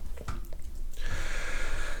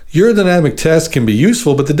 Urodynamic tests can be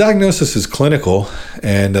useful, but the diagnosis is clinical,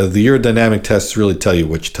 and the urodynamic tests really tell you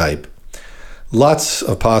which type. Lots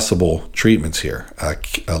of possible treatments here.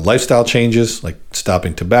 Lifestyle changes like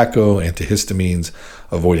stopping tobacco, antihistamines,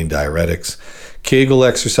 avoiding diuretics, Kegel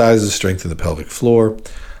exercises, strengthen the pelvic floor,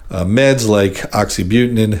 meds like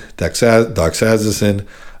oxybutynin, doxazosin,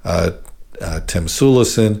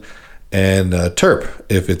 temsulosin, and TERP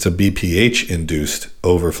if it's a BPH-induced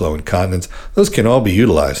overflow incontinence. Those can all be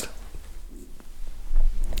utilized.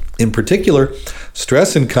 In particular,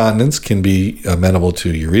 stress incontinence can be amenable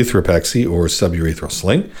to urethropexy or suburethral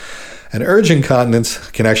sling, and urge incontinence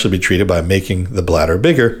can actually be treated by making the bladder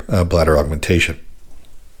bigger, bladder augmentation.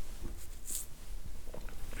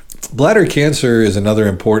 Bladder cancer is another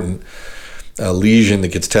important lesion that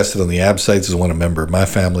gets tested on the absites, is one a member of my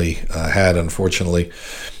family had, unfortunately.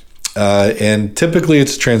 And typically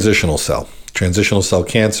it's transitional cell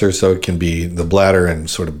cancer, so it can be the bladder and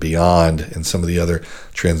sort of beyond in some of the other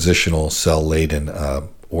transitional cell-laden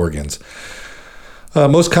organs.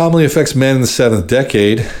 Most commonly affects men in the 7th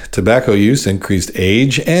decade. Tobacco use, increased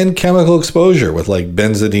age, and chemical exposure with like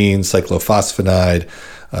benzidine, cyclophosphamide,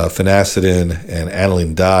 phenacetin, and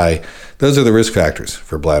aniline dye. Those are the risk factors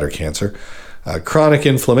for bladder cancer. Chronic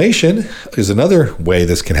inflammation is another way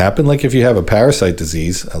this can happen, like if you have a parasite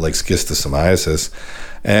disease like schistosomiasis.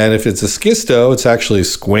 And if it's a schisto, it's actually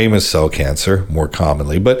squamous cell cancer more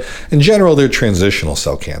commonly, but in general, they're transitional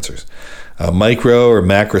cell cancers. Micro or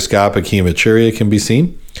macroscopic hematuria can be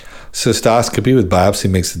seen. Cystoscopy with biopsy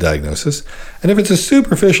makes the diagnosis. And if it's a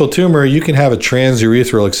superficial tumor, you can have a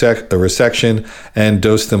transurethral resection and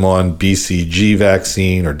dose them on BCG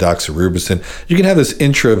vaccine or doxorubicin. You can have this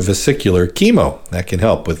intravesicular chemo that can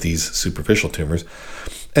help with these superficial tumors.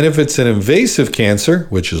 And if it's an invasive cancer,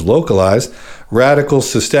 which is localized, radical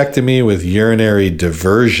cystectomy with urinary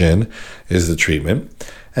diversion is the treatment.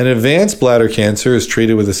 And advanced bladder cancer is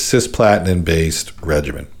treated with a cisplatin-based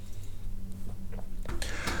regimen.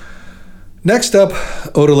 Next up,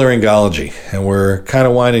 otolaryngology, and we're kind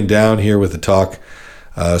of winding down here with the talk.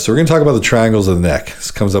 So we're going to talk about the triangles of the neck. This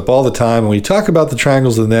comes up all the time. When we talk about the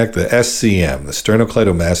triangles of the neck, the SCM, the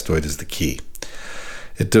sternocleidomastoid, is the key.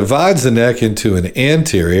 It divides the neck into an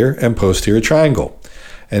anterior and posterior triangle.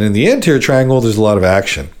 And in the anterior triangle, there's a lot of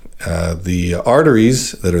action. The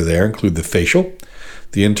arteries that are there include the facial,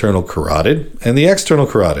 the internal carotid, and the external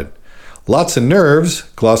carotid. Lots of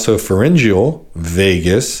nerves, glossopharyngeal,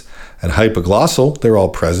 vagus, and hypoglossal, they're all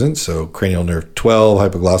present. So cranial nerve 12,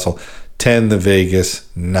 hypoglossal 10, the vagus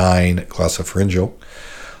 9, glossopharyngeal.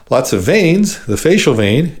 Lots of veins, the facial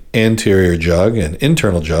vein, anterior jug, and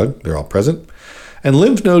internal jug, they're all present. And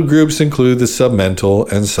lymph node groups include the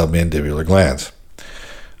submental and submandibular glands.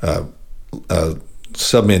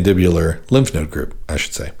 Submandibular lymph node group, I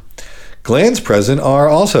should say. Glands present are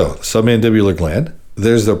also the submandibular gland.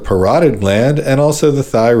 There's the parotid gland and also the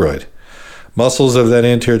thyroid. Muscles of that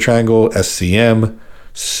anterior triangle, SCM,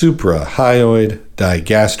 suprahyoid,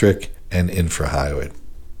 digastric, and infrahyoid.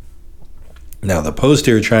 Now the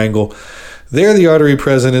posterior triangle, there the artery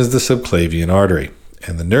present is the subclavian artery.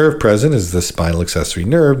 And the nerve present is the spinal accessory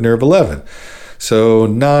nerve, nerve 11. So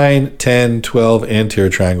 9, 10, 12, anterior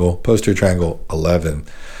triangle, posterior triangle, 11.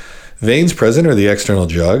 Veins present are the external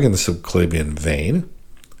jug and the subclavian vein.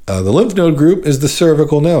 The lymph node group is the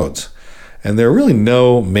cervical nodes. And there are really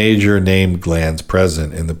no major named glands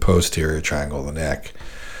present in the posterior triangle of the neck.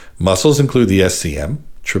 Muscles include the SCM,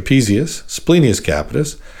 trapezius, splenius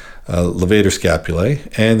capitis, levator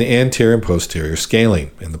scapulae, and the anterior and posterior scalene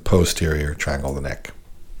in the posterior triangle of the neck.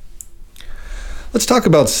 Let's talk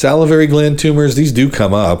about salivary gland tumors. These do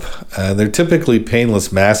come up, and they're typically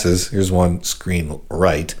painless masses. Here's one screen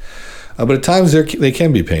right. But at times they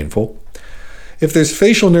can be painful. If there's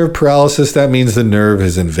facial nerve paralysis, that means the nerve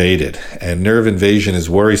is invaded, and nerve invasion is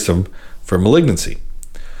worrisome for malignancy.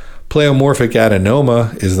 Pleomorphic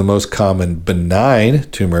adenoma is the most common benign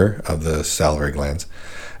tumor of the salivary glands,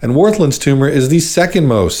 and Warthin's tumor is the second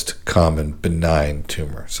most common benign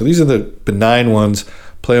tumor. So these are the benign ones: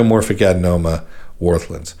 pleomorphic adenoma,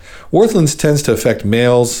 Warthin's. Warthin's tends to affect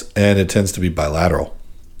males, and it tends to be bilateral.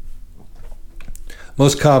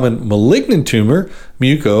 Most common malignant tumor,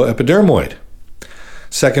 mucoepidermoid.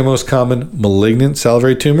 Second most common malignant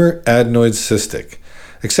salivary tumor, adenoid cystic.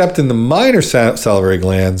 Except in the minor salivary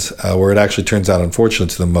glands, where it actually turns out, unfortunately,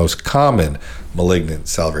 it's the most common malignant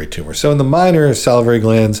salivary tumor. So in the minor salivary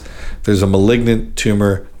glands, if there's a malignant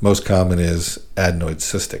tumor, most common is adenoid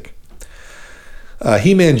cystic.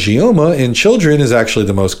 Hemangioma in children is actually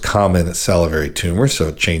the most common salivary tumor, so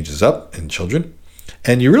it changes up in children.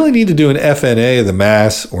 And you really need to do an FNA of the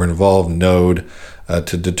mass or involved node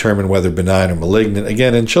to determine whether benign or malignant.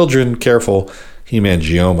 Again, in children, careful.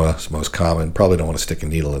 Hemangioma is most common. Probably don't want to stick a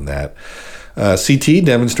needle in that. CT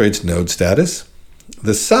demonstrates node status.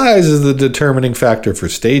 The size is the determining factor for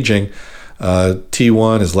staging.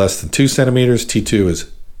 T1 is less than 2 centimeters. T2 is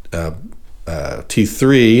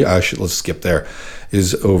T3. Let's skip there.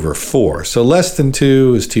 Is over 4. So less than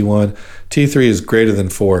 2 is T1. T3 is greater than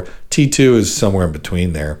 4. T2 is somewhere in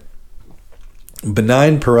between there.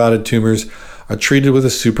 Benign parotid tumors are treated with a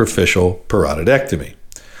superficial parotidectomy.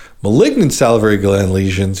 Malignant salivary gland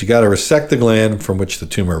lesions, you got to resect the gland from which the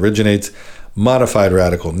tumor originates, modified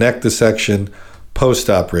radical neck dissection,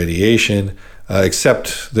 post-op radiation,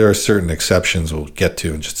 except there are certain exceptions we'll get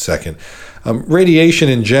to in just a second. Radiation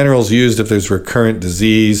in general is used if there's recurrent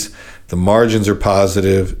disease, the margins are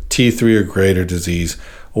positive, T3 or greater disease,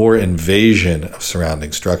 or invasion of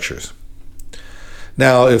surrounding structures.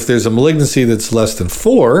 Now, if there's a malignancy that's less than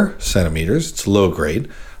 4 centimeters, it's low grade,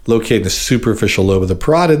 located in the superficial lobe of the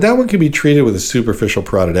parotid, that one can be treated with a superficial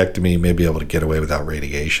parotidectomy. You may be able to get away without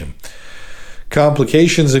radiation.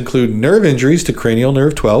 Complications include nerve injuries to cranial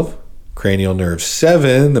nerve 12, cranial nerve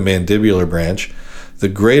 7, the mandibular branch, the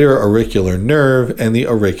greater auricular nerve, and the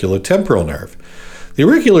auriculotemporal nerve. The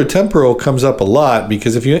auriculotemporal comes up a lot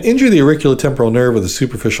because if you injure the auriculotemporal nerve with a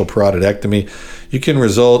superficial parotidectomy,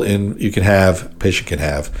 patient can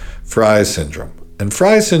have Fry's syndrome. And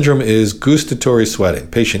Fry's syndrome is gustatory sweating.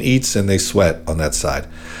 Patient eats and they sweat on that side.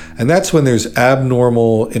 And that's when there's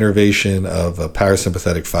abnormal innervation of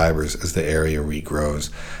parasympathetic fibers as the area regrows.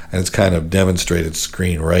 And it's kind of demonstrated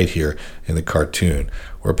screen right here in the cartoon,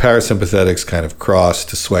 where parasympathetics kind of cross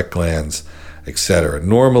to sweat glands, etc.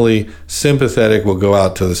 Normally, sympathetic will go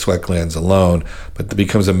out to the sweat glands alone, but it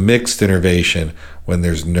becomes a mixed innervation when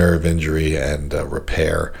there's nerve injury and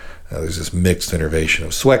repair. There's this mixed innervation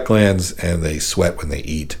of sweat glands, and they sweat when they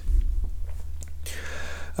eat.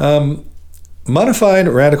 Modified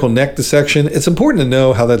radical neck dissection, it's important to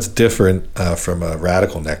know how that's different from a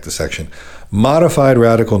radical neck dissection. Modified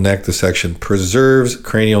radical neck dissection preserves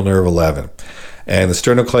cranial nerve 11. And the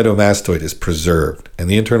sternocleidomastoid is preserved, and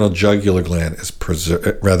the internal jugular gland is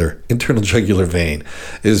internal jugular vein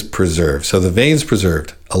is preserved. So the vein's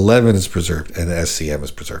preserved, 11 is preserved, and the SCM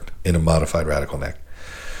is preserved in a modified radical neck.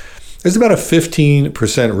 There's about a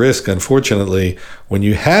 15% risk, unfortunately, when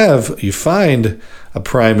you find a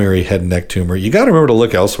primary head and neck tumor. You got to remember to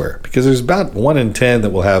look elsewhere, because there's about 1 in 10 that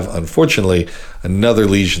will have, unfortunately, another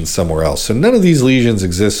lesion somewhere else. So none of these lesions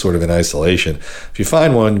exist sort of in isolation. If you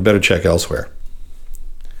find one, you better check elsewhere.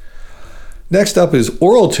 Next up is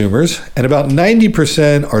oral tumors, and about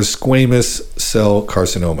 90% are squamous cell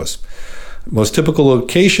carcinomas. Most typical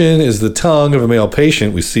location is the tongue of a male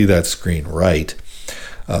patient. We see that screen right.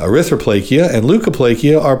 Erythroplakia and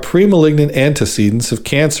leukoplakia are premalignant antecedents of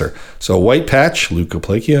cancer. So a white patch,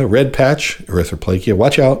 leukoplakia, red patch, erythroplakia.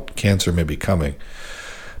 Watch out, cancer may be coming.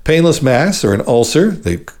 Painless mass or an ulcer,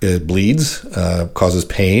 it bleeds, causes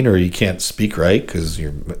pain, or you can't speak right because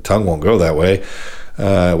your tongue won't go that way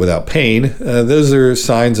without pain. Those are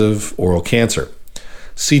signs of oral cancer.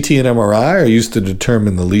 CT and MRI are used to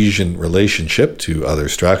determine the lesion relationship to other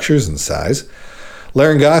structures and size.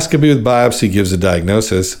 Laryngoscopy with biopsy gives a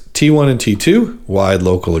diagnosis. T1 and T2, wide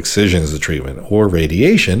local excision is the treatment, or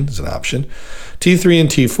radiation is an option. T3 and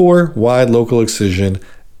T4, wide local excision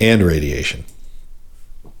and radiation.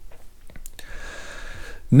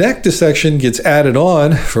 Neck dissection gets added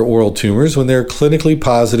on for oral tumors when there are clinically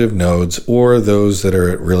positive nodes or those that are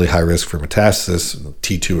at really high risk for metastasis,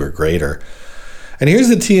 T2 or greater. And here's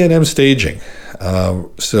the TNM staging.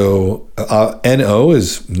 NO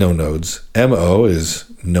is no nodes, MO is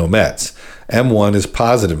no mets, M1 is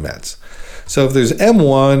positive mets. So if there's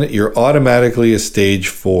M1, you're automatically a stage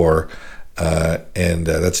 4, and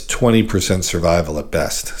that's 20% survival at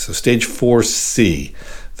best. So stage 4C,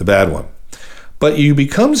 the bad one. But you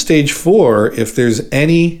become stage 4 if there's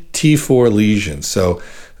any T4 lesion. So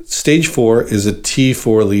stage 4 is a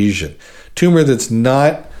T4 lesion. Tumor that's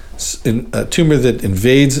not a tumor that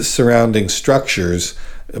invades surrounding structures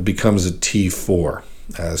becomes a T4.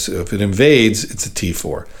 So if it invades, it's a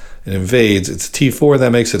T4. It invades, it's a T4,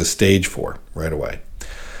 that makes it a stage 4 right away.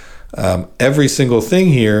 Every single thing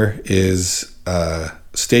here is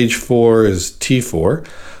stage 4 is T4.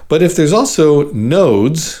 But if there's also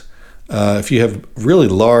nodes, if you have really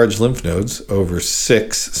large lymph nodes over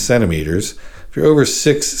 6 centimeters, if you're over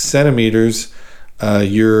 6 centimeters,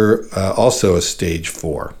 you're also a stage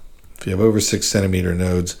 4. If you have over 6 centimeter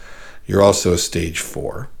nodes, you're also a stage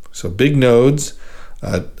 4. So big nodes,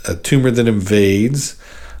 a tumor that invades,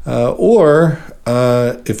 or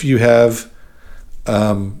if you have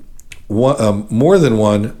more than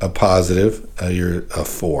one positive, you're a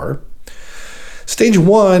 4. Stage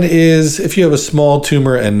 1 is if you have a small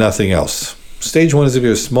tumor and nothing else. Stage 1 is if you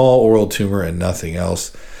have a small oral tumor and nothing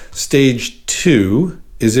else. Stage 2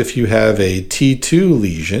 is if you have a T2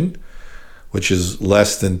 lesion, which is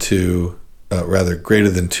less than 2, greater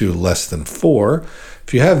than 2, less than 4.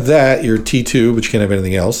 If you have that, you're T2, but you can't have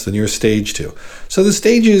anything else, then you're stage 2. So the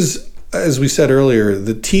stages, as we said earlier,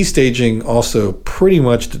 the T staging also pretty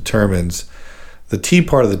much determines, the T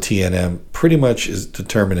part of the TNM pretty much is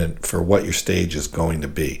determinant for what your stage is going to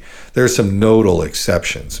be. There are some nodal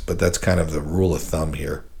exceptions, but that's kind of the rule of thumb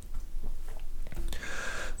here.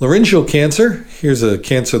 Laryngeal cancer, here's a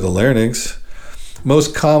cancer of the larynx,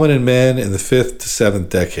 most common in men in the 5th to 7th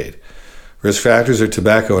decade. Risk factors are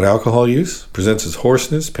tobacco and alcohol use, presents as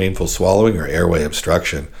hoarseness, painful swallowing, or airway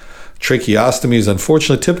obstruction. Tracheostomy is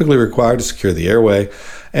unfortunately typically required to secure the airway,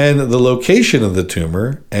 and the location of the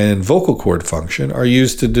tumor and vocal cord function are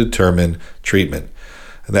used to determine treatment.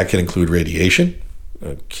 And that can include radiation,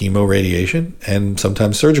 chemoradiation, and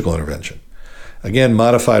sometimes surgical intervention. Again,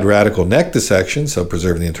 modified radical neck dissection, so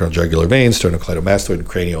preserving the internal jugular vein, sternocleidomastoid, and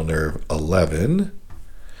cranial nerve 11.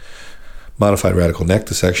 Modified radical neck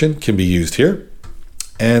dissection can be used here.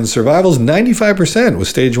 And survival is 95% with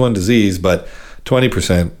stage 1 disease, but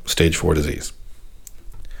 20% stage 4 disease.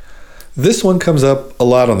 This one comes up a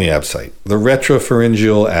lot on the ABsite, the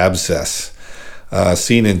retropharyngeal abscess.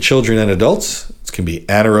 Seen in children and adults, it can be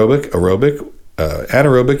anaerobic,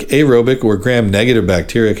 aerobic, or gram-negative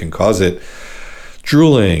bacteria can cause it.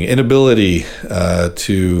 Drooling, inability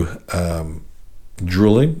to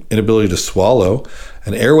swallow,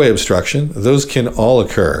 and airway obstruction, those can all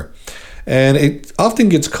occur. And it often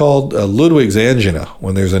gets called Ludwig's angina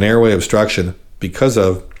when there's an airway obstruction because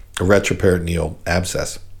of a retroperitoneal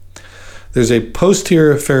abscess. There's a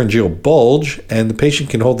posterior pharyngeal bulge, and the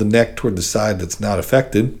patient can hold the neck toward the side that's not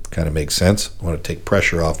affected. Kind of makes sense. I want to take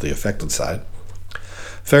pressure off the affected side.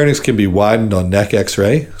 Pharynx can be widened on neck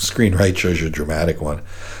x-ray. Screen right shows you a dramatic one.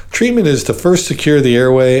 Treatment is to first secure the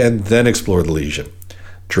airway and then explore the lesion.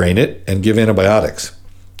 Drain it and give antibiotics.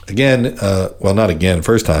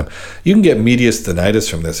 First time. You can get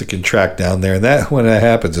mediastinitis from this. It can track down there, and when that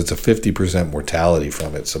happens, it's a 50% mortality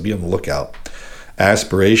from it, so be on the lookout.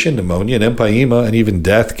 Aspiration, pneumonia, and empyema, and even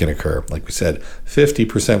death can occur. Like we said,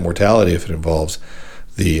 50% mortality if it involves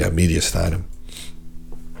the mediastinum.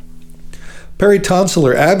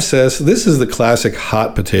 Peritonsillar abscess, this is the classic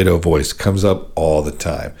hot potato voice. Comes up all the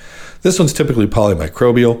time. This one's typically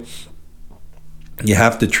polymicrobial. You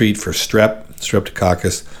have to treat for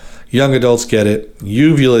streptococcus. Young adults get it.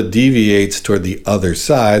 Uvula deviates toward the other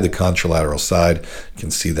side, the contralateral side. You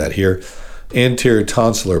can see that here. Anterior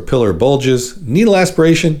tonsillar pillar bulges. Needle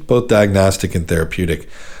aspiration, both diagnostic and therapeutic,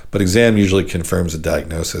 but exam usually confirms the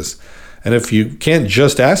diagnosis. And if you can't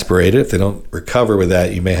just aspirate it, if they don't recover with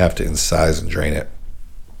that, you may have to incise and drain it.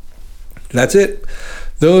 That's it.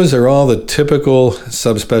 Those are all the typical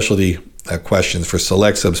subspecialty questions for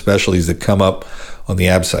select subspecialties that come up on the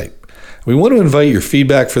ABsite. We want to invite your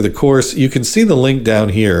feedback for the course. You can see the link down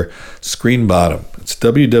here, screen bottom. It's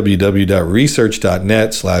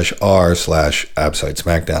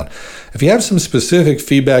www.research.net/r/ABsiteSmackdown. If you have some specific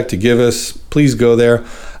feedback to give us, please go there.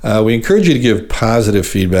 We encourage you to give positive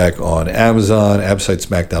feedback on Amazon,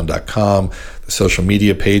 ABsiteSmackdown.com, the social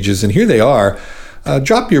media pages, and here they are.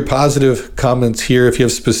 Drop your positive comments here. If you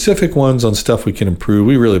have specific ones on stuff we can improve,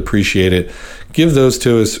 we really appreciate it. Give those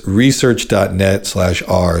to us,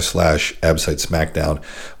 research.net/r/ABsiteSmackdown.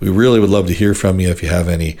 We really would love to hear from you if you have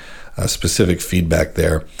any specific feedback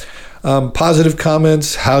there. Positive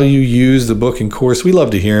comments, how you use the book and course, we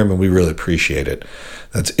love to hear them and we really appreciate it.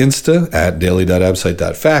 That's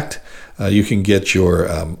daily.absite.fact. You can get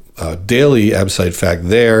your daily ABsite fact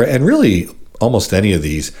there, and really almost any of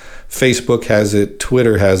these. Facebook has it,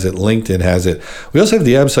 Twitter has it, LinkedIn has it. We also have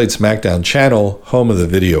the ABsite Smackdown channel, home of the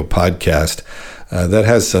video podcast. That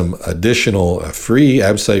has some additional free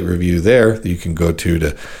ABsite review there that you can go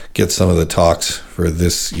to get some of the talks for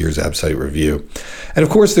this year's ABsite review. And of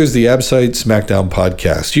course, there's the ABsite Smackdown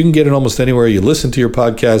podcast. You can get it almost anywhere you listen to your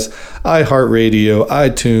podcast: iHeartRadio,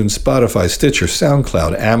 iTunes, Spotify, Stitcher,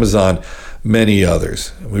 SoundCloud, Amazon, many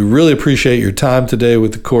others. We really appreciate your time today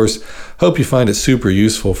with the course. Hope you find it super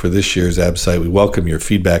useful for this year's ABsite. We welcome your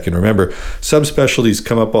feedback. And remember, subspecialties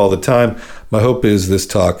come up all the time. My hope is this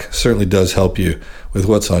talk certainly does help you with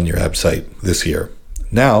what's on your ABsite this year.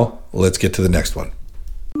 Now, let's get to the next one.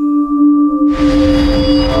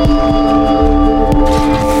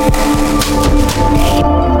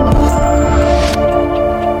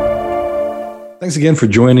 Thanks again for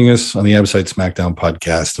joining us on the ABsite Smackdown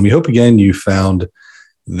podcast. And we hope again you found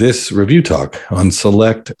this review talk on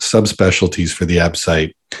select subspecialties for the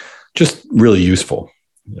ABsite just really useful.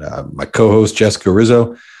 My co-host, Jessica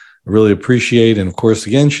Rizzo, I really appreciate. And of course,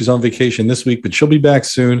 again, she's on vacation this week, but she'll be back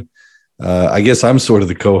soon. I guess I'm sort of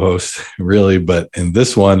the co-host, really, but in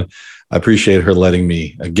this one, I appreciate her letting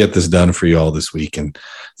me get this done for you all this week. And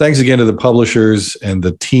thanks again to the publishers and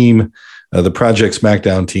the team, the Project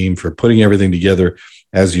Smackdown team, for putting everything together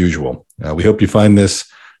as usual. We hope you find this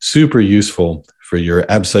super useful for your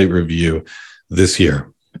ABsite review this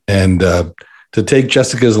year. And to take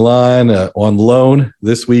Jessica's line on loan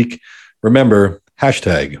this week, remember,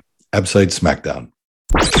 #ABsite Smackdown.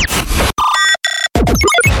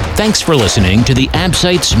 Thanks for listening to the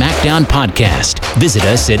AbSite Smackdown podcast. Visit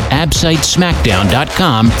us at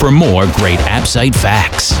absitesmackdown.com for more great AbSite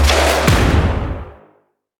facts.